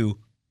lot of you.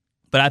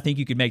 But I think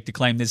you could make the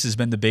claim this has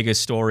been the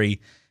biggest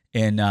story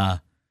in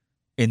the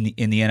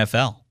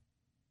NFL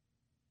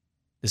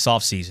this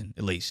offseason,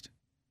 at least.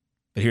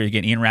 But here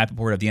again, Ian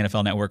Rappaport of the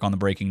NFL Network on the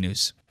breaking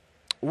news.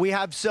 We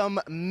have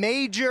some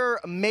major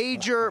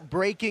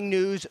breaking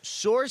news.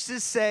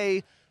 Sources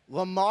say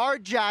Lamar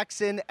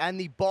Jackson and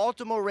the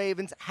Baltimore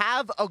Ravens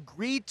have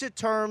agreed to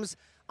terms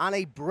on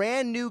a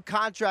brand new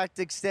contract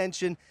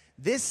extension.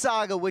 This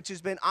saga, which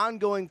has been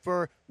ongoing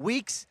for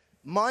weeks,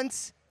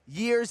 months,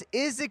 years,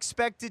 is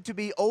expected to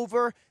be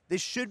over.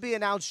 This should be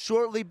announced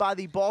shortly by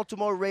the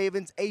Baltimore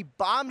Ravens. A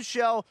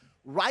bombshell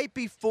right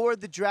before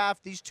the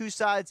draft. These two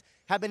sides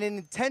have been in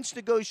intense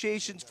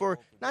negotiations for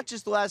not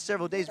just the last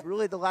several days, but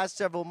really the last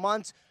several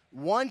months.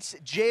 Once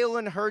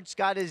Jalen Hurts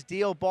got his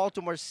deal,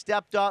 Baltimore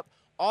stepped up,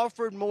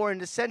 offered more,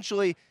 and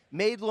essentially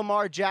made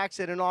Lamar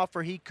Jackson an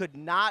offer he could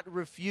not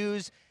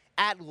refuse.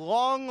 At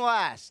long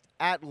last,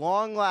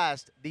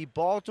 the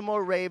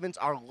Baltimore Ravens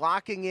are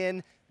locking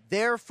in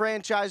their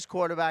franchise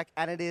quarterback,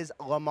 and it is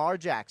Lamar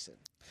Jackson.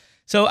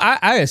 So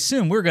I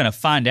assume we're going to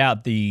find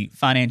out the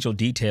financial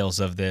details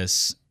of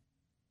this.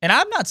 And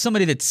I'm not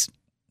somebody that's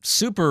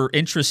super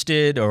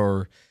interested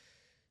or,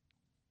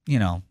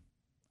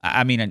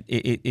 I mean,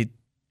 it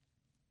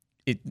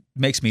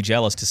makes me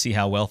jealous to see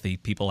how wealthy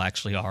people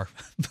actually are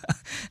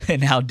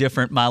and how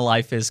different my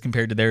life is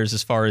compared to theirs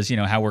as far as,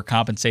 how we're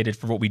compensated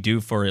for what we do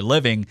for a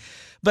living.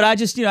 But I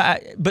just,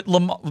 but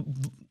Lamar,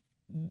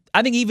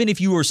 I think even if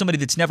you were somebody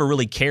that's never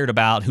really cared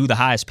about who the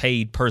highest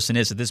paid person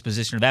is at this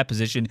position or that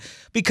position,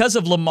 because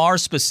of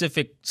Lamar's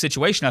specific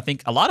situation, I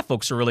think a lot of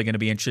folks are really going to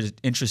be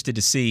interested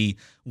to see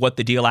what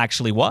the deal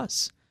actually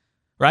was,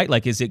 right?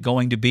 Like, is it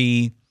going to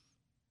be,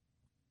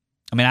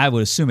 I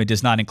would assume it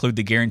does not include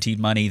the guaranteed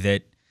money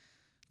that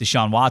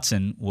Deshaun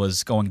Watson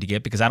was going to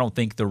get, because I don't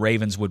think the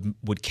Ravens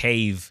would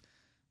cave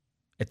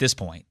at this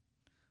point.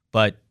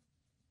 But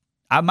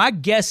my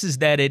guess is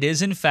that it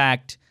is, in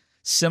fact,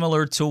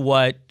 similar to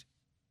what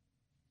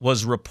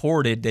was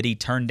reported that he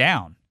turned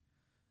down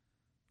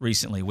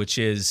recently, which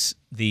is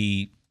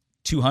the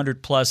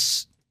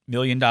 $200+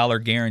 million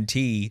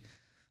guarantee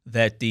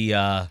that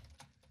the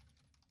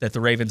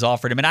Ravens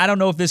offered him. And I don't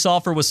know if this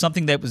offer was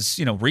something that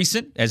was,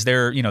 recent, as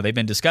they've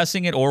been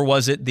discussing it, or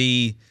was it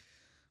the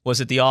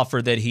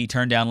offer that he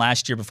turned down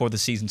last year before the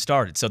season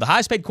started? So the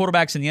highest paid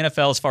quarterbacks in the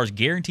NFL as far as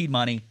guaranteed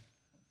money,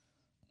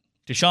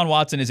 Deshaun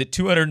Watson is at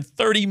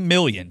 $230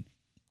 million.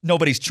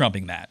 Nobody's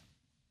trumping that.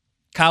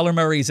 Kyler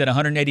Murray is at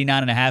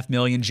 $189.5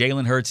 million.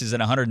 Jalen Hurts is at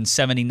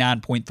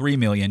 $179.3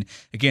 million.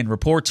 Again,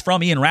 reports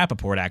from Ian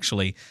Rappaport,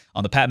 actually,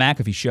 on the Pat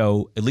McAfee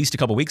show at least a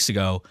couple weeks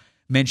ago,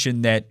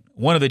 mentioned that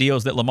one of the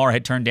deals that Lamar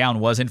had turned down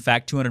was, in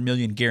fact, $200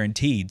 million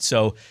guaranteed.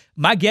 So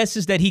my guess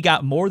is that he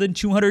got more than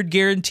 $200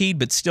 guaranteed,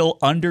 but still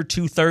under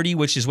 $230,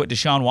 which is what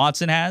Deshaun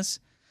Watson has.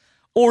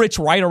 Or it's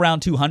right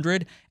around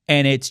 $200.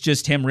 And it's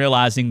just him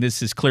realizing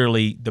this is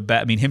clearly the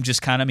best. I mean,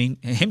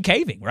 him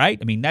caving, right?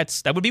 I mean,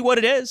 that would be what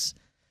it is.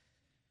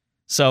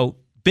 So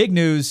big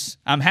news.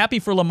 I'm happy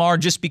for Lamar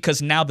just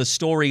because now the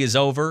story is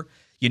over.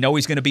 You know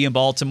he's going to be in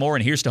Baltimore,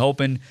 and here's to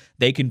hoping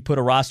they can put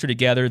a roster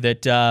together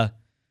that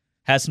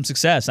has some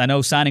success. I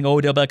know signing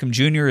Odell Beckham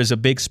Jr. is a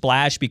big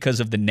splash because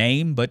of the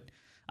name, but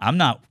I'm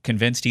not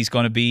convinced he's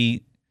going to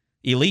be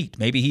elite.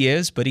 Maybe he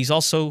is, but he's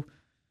also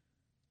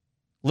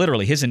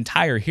literally his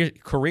entire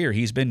career,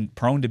 he's been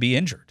prone to be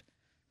injured.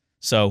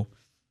 So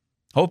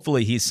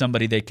hopefully he's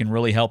somebody that can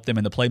really help them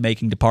in the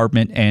playmaking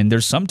department. And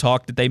there's some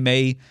talk that they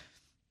may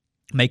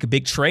make a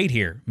big trade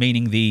here,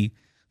 meaning the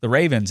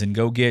Ravens, and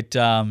go get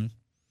a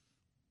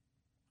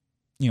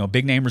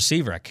big name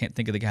receiver. I can't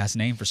think of the guy's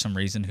name for some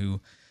reason who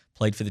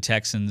played for the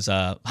Texans,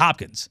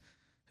 Hopkins,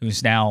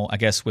 who's now, I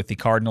guess, with the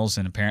Cardinals,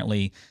 and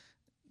apparently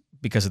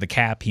because of the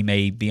cap, he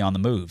may be on the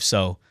move.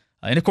 So,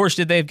 and of course,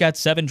 they've got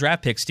 7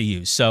 draft picks to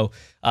use. So,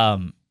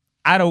 I'm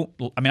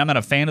not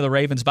a fan of the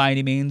Ravens by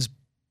any means,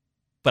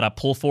 but I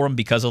pull for them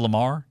because of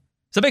Lamar.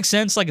 Does that make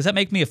sense? Like, does that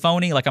make me a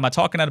phony? Like, am I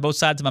talking out of both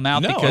sides of my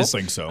mouth? No, because I don't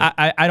think so.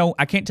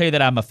 I can't tell you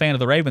that I'm a fan of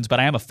the Ravens, but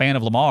I am a fan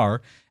of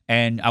Lamar,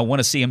 and I want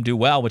to see him do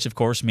well, which of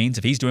course means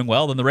if he's doing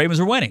well, then the Ravens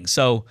are winning.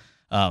 So,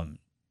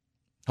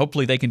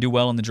 hopefully they can do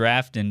well in the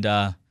draft, and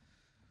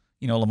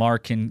Lamar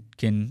can.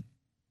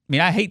 I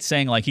mean, I hate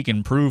saying like he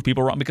can prove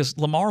people wrong, because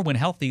Lamar, when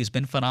healthy, has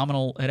been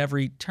phenomenal at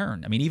every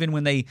turn. I mean, even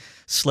when they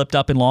slipped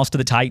up and lost to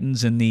the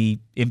Titans in the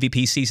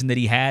MVP season that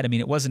he had, I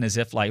mean, it wasn't as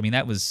if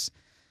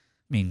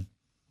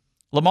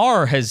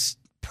Lamar has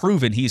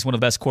proven he's one of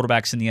the best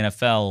quarterbacks in the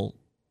NFL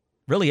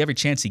really every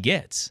chance he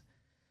gets.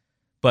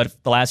 But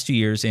the last 2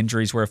 years,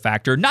 injuries were a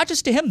factor, not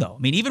just to him, though. I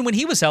mean, even when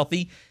he was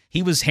healthy,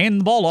 he was handing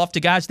the ball off to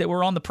guys that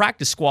were on the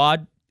practice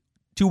squad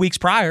 2 weeks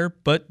prior,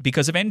 but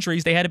because of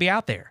injuries, they had to be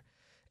out there.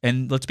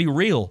 And let's be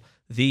real,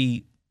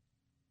 the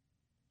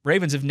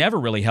Ravens have never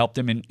really helped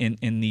him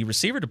in the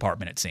receiver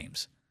department, it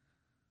seems.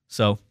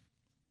 So,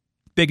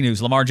 big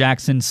news. Lamar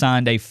Jackson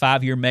signed a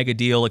 5-year mega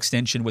deal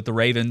extension with the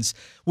Ravens.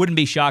 Wouldn't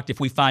be shocked if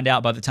we find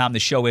out by the time the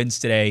show ends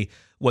today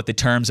what the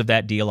terms of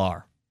that deal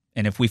are.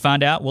 And if we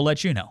find out, we'll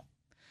let you know.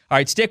 All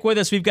right, stick with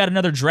us. We've got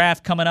another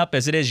draft coming up,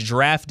 as it is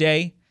draft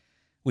day.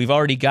 We've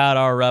already got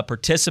our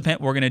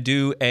participant. We're going to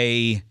do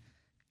a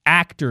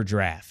actor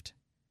draft.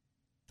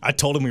 I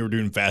told him we were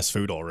doing fast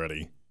food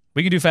already.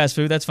 We can do fast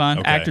food. That's fine.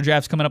 Okay. Actor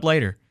draft's coming up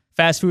later.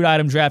 Fast food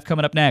item draft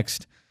coming up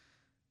next.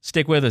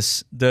 Stick with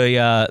us.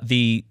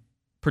 The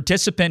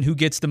participant who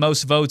gets the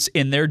most votes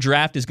in their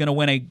draft is going to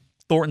win a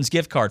Thornton's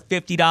gift card,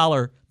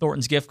 $50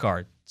 Thornton's gift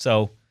card.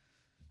 So,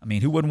 I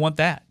mean, who wouldn't want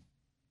that?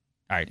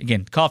 All right,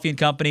 again, Coffee and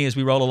Company as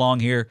we roll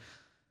along here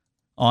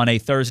on a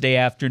Thursday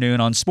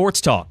afternoon on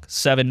Sports Talk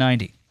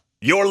 790.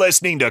 You're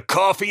listening to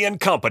Coffee and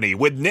Company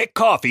with Nick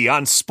Coffey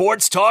on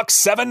Sports Talk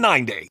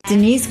 790.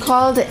 Denise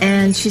called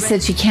and she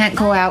said she can't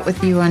go out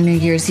with you on New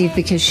Year's Eve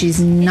because she's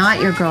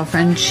not your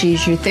girlfriend,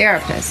 she's your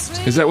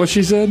therapist. Is that what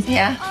she said?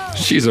 Yeah.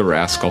 She's a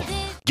rascal.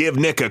 Give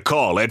Nick a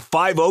call at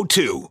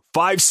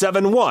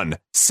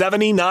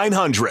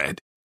 502-571-7900.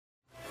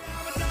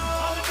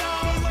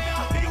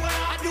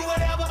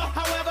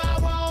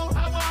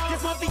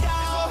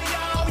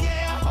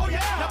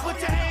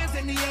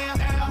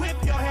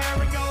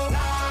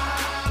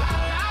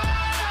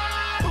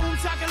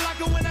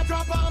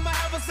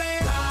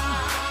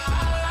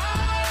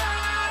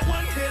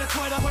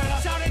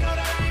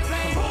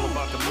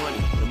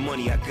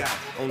 I got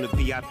on the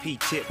VIP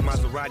tip,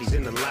 Maseratis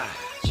in the lot.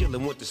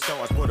 Chilling with the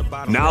stars,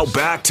 now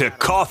back to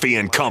Coffee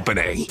and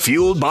Company,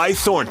 fueled by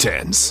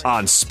Thornton's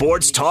on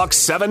Sports Talk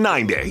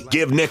 790.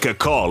 Give Nick a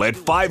call at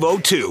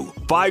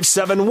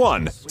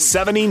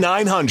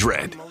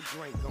 502-571-7900.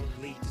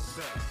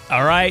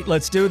 All right,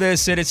 let's do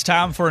this. It's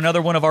time for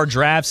another one of our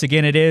drafts.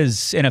 Again, it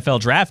is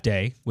NFL Draft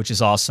Day, which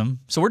is awesome.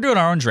 So we're doing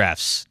our own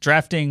drafts,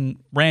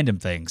 drafting random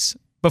things.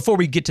 Before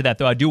we get to that,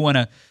 though, I do want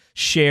to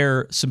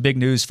share some big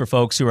news for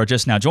folks who are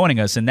just now joining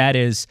us, and that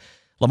is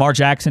Lamar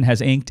Jackson has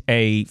inked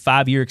a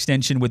 5-year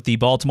extension with the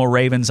Baltimore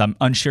Ravens. I'm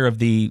unsure of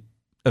the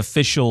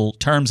official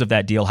terms of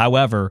that deal.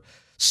 However,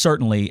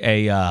 certainly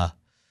a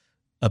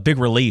big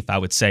relief, I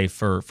would say,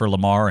 for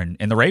Lamar and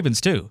the Ravens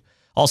too.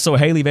 Also,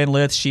 Haley Van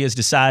Lith, she has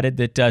decided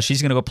that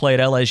she's going to go play at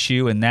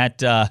LSU, and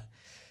that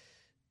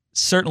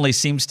certainly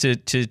seems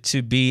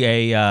to be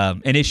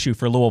an issue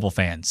for Louisville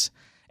fans.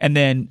 And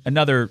then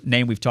another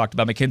name we've talked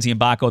about, Mackenzie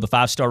Mbako, the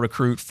 5-star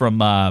recruit from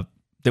that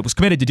was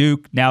committed to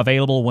Duke, now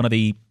available, one of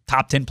the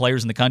top 10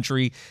 players in the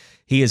country.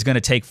 He is going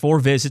to take 4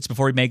 visits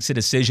before he makes a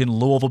decision,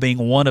 Louisville being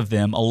one of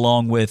them,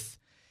 along with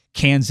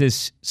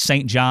Kansas,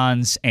 St.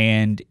 John's,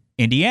 and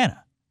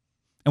Indiana.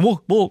 And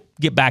we'll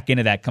get back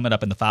into that coming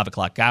up in the 5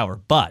 o'clock hour.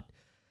 But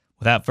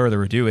without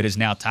further ado, it is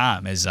now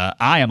time, as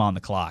I am on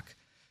the clock,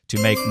 to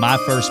make my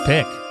first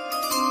pick.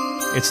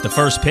 It's the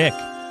first pick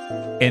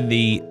in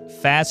the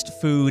fast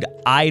food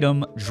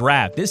item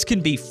draft. This can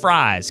be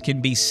fries,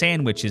 can be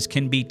sandwiches,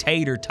 can be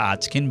tater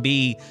tots, can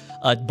be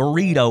a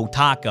burrito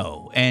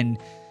taco. And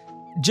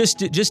just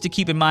to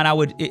keep in mind, I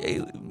would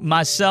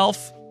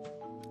myself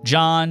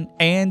John,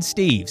 and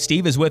Steve.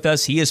 Steve is with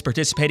us. He is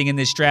participating in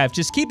this draft.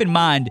 Just keep in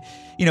mind,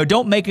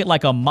 don't make it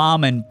like a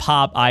mom and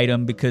pop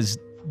item, because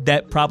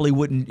that probably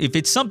wouldn't, if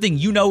it's something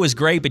is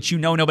great, but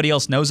nobody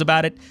else knows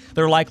about it,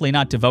 they're likely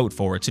not to vote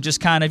for it. So just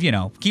kind of,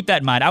 keep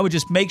that in mind. I would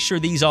just make sure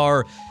these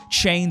are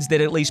chains that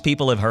at least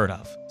people have heard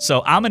of.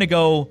 So I'm going to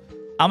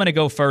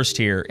go first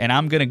here, and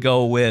I'm going to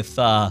go with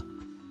the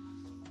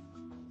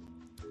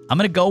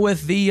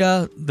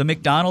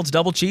McDonald's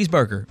double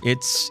cheeseburger.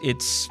 It's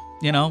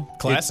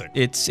classic.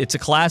 It's a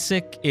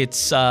classic.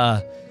 It's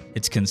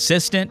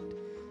consistent.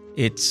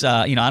 It's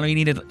I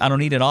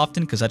don't eat it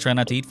often because I try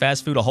not to eat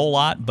fast food a whole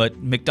lot,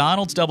 but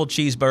McDonald's double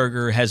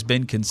cheeseburger has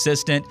been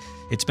consistent.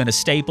 It's been a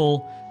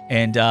staple,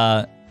 and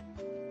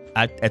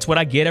that's what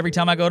I get every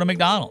time I go to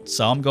McDonald's.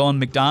 So I'm going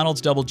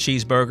McDonald's double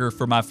cheeseburger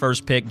for my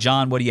first pick.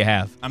 John, what do you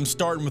have? I'm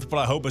starting with what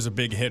I hope is a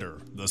big hitter,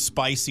 the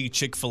spicy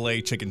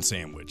Chick-fil-A chicken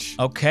sandwich.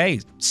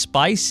 Okay,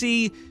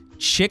 spicy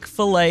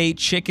Chick-fil-A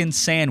chicken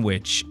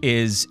sandwich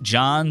is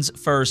John's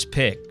first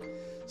pick.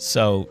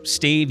 So,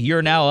 Steve,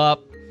 you're now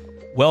up.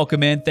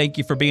 Welcome in. Thank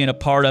you for being a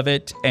part of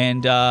it.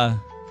 And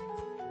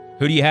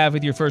who do you have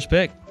with your first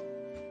pick?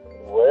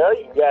 Well,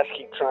 you guys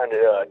keep trying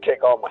to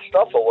take all my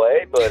stuff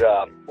away, but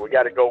we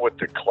got to go with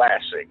the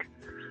classic,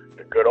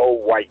 the good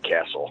old White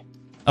Castle.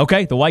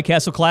 Okay, the White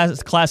Castle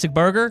classic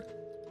burger?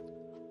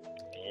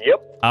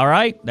 Yep. All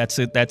right, that's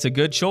a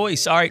good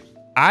choice. All right,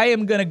 I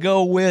am going to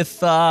go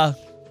with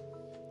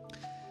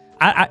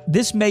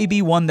this may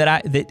be one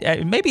that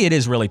maybe it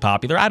is really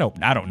popular. I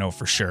don't know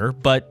for sure,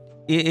 but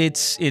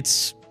it's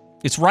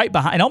right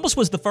behind. It almost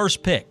was the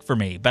first pick for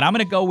me, but I'm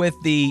going to go with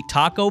the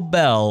Taco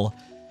Bell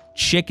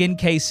chicken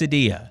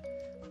quesadilla.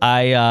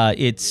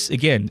 It's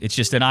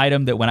just an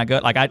item that when I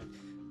go,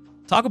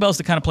 Taco Bell's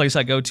the kind of place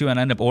I go to and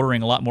I end up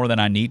ordering a lot more than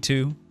I need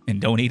to and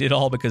don't eat it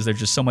all because there's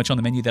just so much on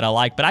the menu that I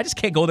like. But I just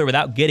can't go there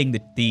without getting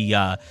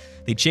the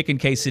chicken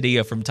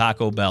quesadilla from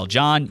Taco Bell.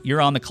 John,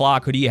 you're on the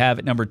clock. Who do you have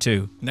at number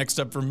 2? Next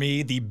up for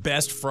me, the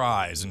best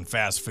fries in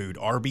fast food,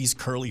 Arby's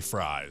curly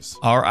fries.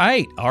 All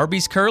right,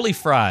 Arby's curly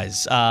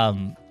fries.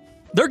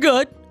 They're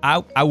good.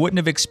 I wouldn't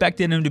have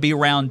expected them to be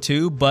round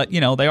 2, but,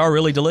 they are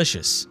really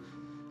delicious.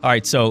 All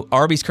right, so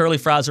Arby's curly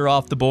fries are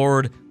off the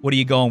board. What are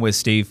you going with,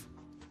 Steve?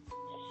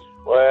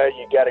 Well,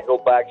 you got to go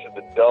back to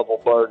the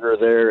double burger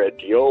there at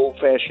the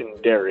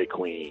old-fashioned Dairy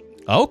Queen.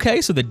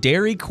 Okay, so the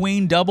Dairy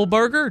Queen double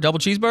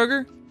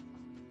cheeseburger?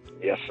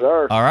 Yes,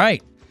 sir. All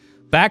right.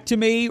 Back to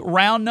me,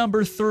 round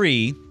number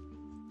 3.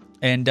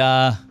 And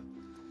I'm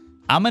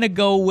going to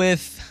go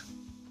with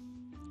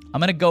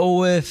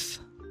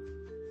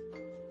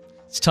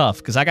it's tough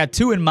because I got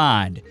 2 in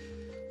mind.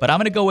 But I'm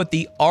going to go with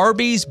the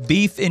Arby's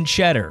beef and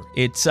cheddar.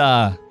 It's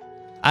I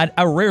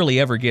rarely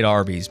ever get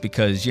Arby's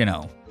because,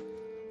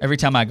 every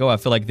time I go, I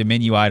feel like the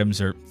menu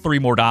items are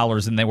 $3 more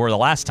than they were the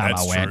last time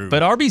I went. True.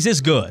 But Arby's is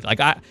good.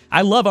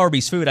 I love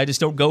Arby's food. I just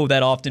don't go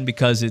that often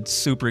because it's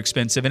super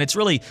expensive. And it's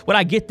really, what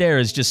I get there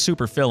is just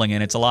super filling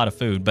and it's a lot of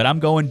food. But I'm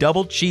going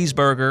double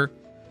cheeseburger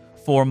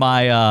for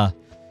my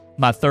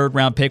my third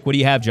round pick. What do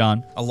you have,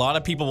 John? A lot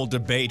of people will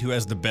debate who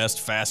has the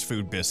best fast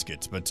food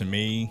biscuits, but to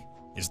me,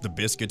 it's the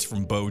biscuits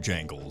from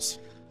Bojangles.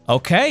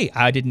 Okay,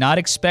 I did not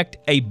expect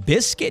a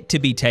biscuit to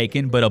be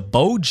taken, but a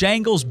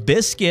Bojangles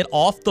biscuit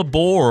off the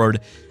board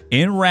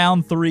in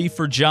round 3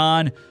 for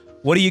John.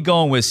 What are you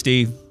going with,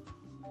 Steve?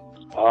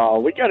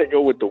 We got to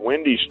go with the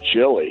Wendy's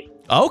chili.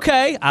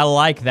 Okay, I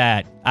like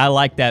that. I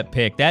like that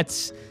pick.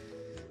 That's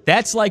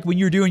like when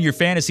you're doing your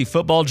fantasy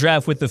football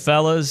draft with the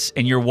fellas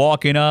and you're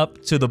walking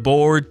up to the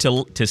board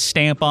to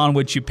stamp on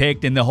what you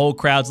picked, and the whole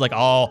crowd's like,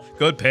 oh,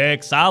 good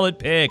pick, solid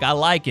pick. I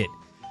like it.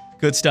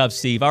 Good stuff,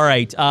 Steve. All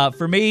right.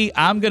 For me,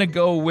 I'm going to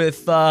go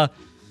with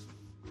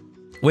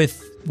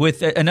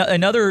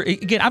another.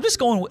 Again, I'm just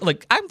going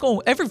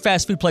every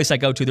fast food place I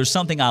go to, there's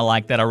something I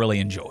like that I really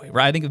enjoy,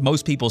 right? I think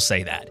most people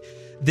say that.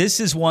 This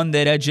is one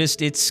that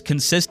it's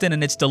consistent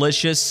and it's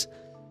delicious,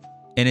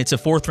 and it's a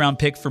 4th round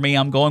pick for me.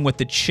 I'm going with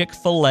the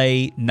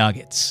Chick-fil-A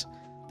nuggets.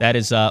 That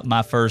is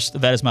my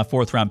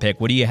 4th round pick.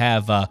 What do you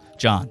have,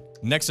 John?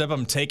 Next up,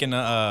 I'm taking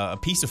a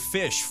piece of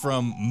fish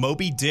from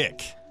Moby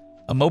Dick.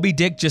 A Moby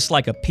Dick, just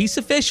like a piece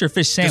of fish or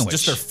fish sandwich?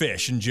 Just their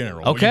fish in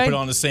general. Okay. You put it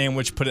on a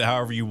sandwich, put it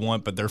however you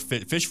want, but their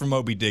fish from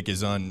Moby Dick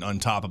is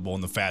untoppable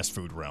in the fast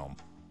food realm.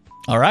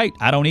 All right.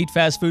 I don't eat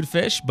fast food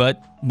fish,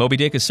 but Moby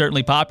Dick is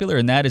certainly popular,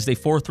 and that is the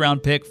 4th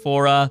round pick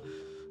for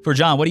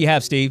John. What do you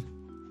have, Steve?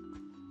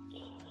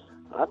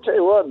 I'll tell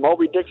you what,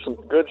 Moby Dick's some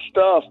good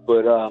stuff,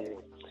 but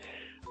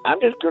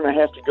I'm just going to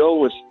have to go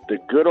with the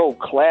good old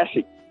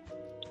classic,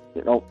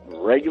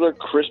 regular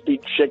crispy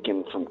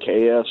chicken from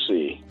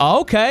KFC.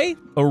 Okay.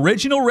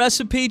 Original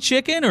recipe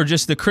chicken or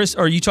just or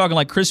are you talking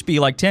like crispy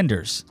like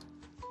tenders?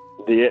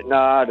 They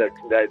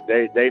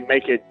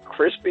make it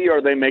crispy or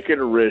they make it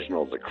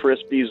original. The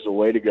crispy is the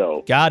way to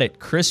go. Got it.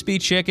 Crispy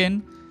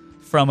chicken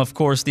from, of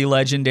course, the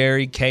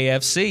legendary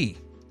KFC.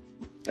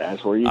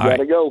 That's where you got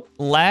to go.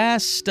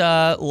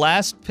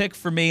 Last pick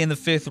for me in the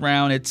 5th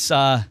round. It's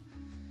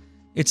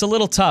a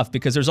little tough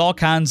because there's all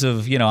kinds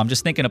of, I'm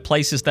just thinking of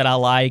places that I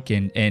like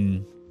and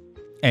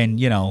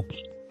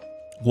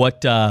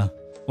what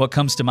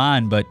comes to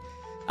mind, but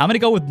I'm going to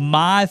go with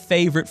my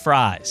favorite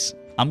fries.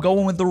 I'm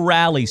going with the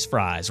Rally's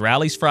fries.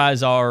 Rally's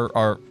fries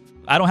are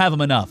I don't have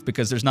them enough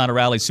because there's not a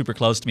Rally's super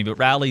close to me, but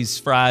Rally's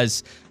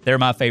fries, they're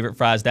my favorite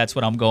fries. That's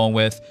what I'm going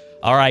with.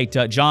 All right,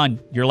 John,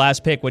 your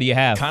last pick. What do you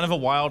have? Kind of a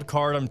wild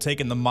card. I'm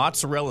taking the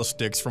mozzarella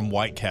sticks from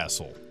White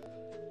Castle.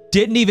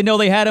 Didn't even know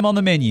they had them on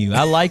the menu.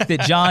 I like that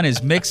John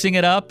is mixing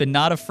it up and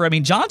not afraid. I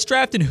mean, John's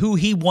drafting who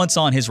he wants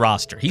on his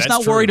roster. He's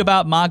not worried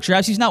about mock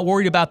drafts. He's not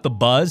worried about the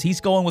buzz.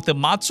 He's going with the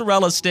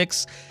mozzarella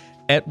sticks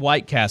at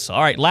White Castle.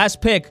 All right,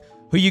 last pick.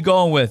 Who you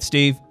going with,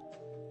 Steve?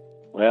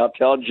 Well,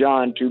 tell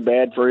John too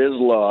bad for his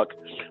luck,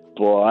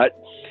 but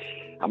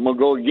I'm going to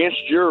go against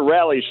your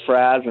Rally's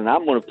fries, and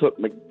I'm going to put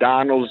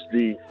McDonald's,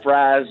 the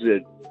fries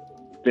that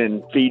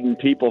been feeding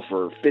people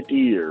for 50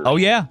 years. Oh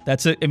yeah,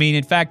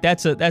 in fact,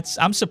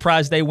 I'm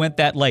surprised they went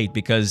that late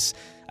because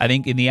I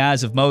think in the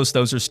eyes of most,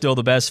 those are still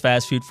the best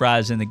fast food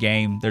fries in the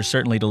game. They're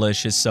certainly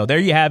delicious. So there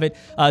you have it.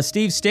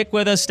 Steve, stick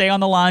with us. Stay on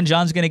the line.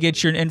 John's going to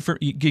get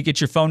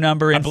your phone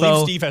number info. I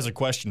believe Steve has a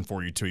question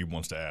for you too. He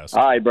wants to ask.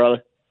 All right,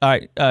 brother. All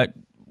right,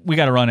 we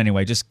got to run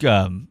anyway.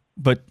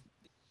 But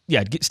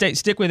yeah,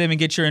 stick with him and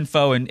get your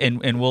info,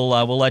 and we'll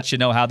let you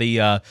know how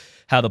the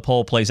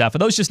poll plays out. For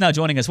those just now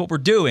joining us, what we're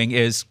doing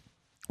is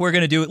we're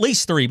going to do at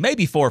least 3,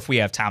 maybe 4 if we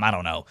have time. I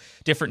don't know.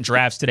 Different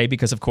drafts today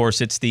because, of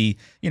course, it's the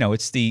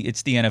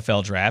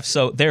NFL draft.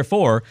 So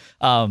therefore,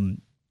 there's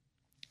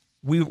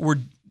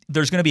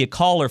going to be a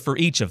caller for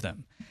each of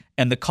them,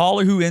 and the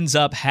caller who ends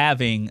up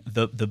having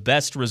the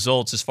best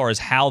results as far as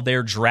how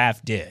their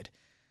draft did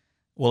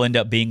will end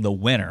up being the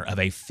winner of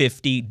a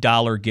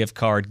 $50 gift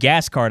card,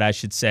 gas card, I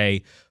should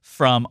say,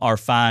 from our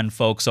fine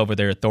folks over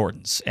there at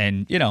Thornton's.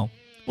 And we'll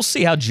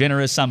see how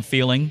generous I'm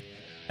feeling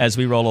as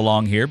we roll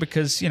along here,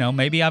 because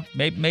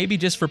maybe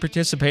just for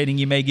participating,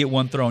 you may get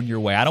one thrown your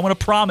way. I don't want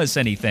to promise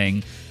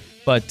anything,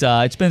 but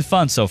it's been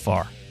fun so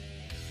far.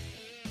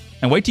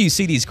 And wait till you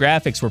see these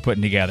graphics we're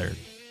putting together.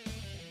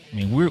 I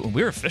mean,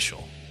 we're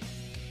official.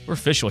 We're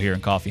official here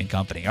in Coffee and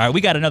Company. All right,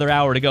 we got another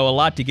hour to go. A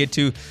lot to get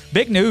to.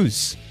 Big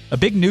news. A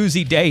big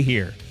newsy day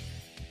here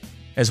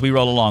as we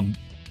roll along.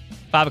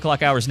 5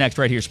 o'clock hours next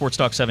right here, Sports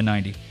Talk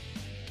 790.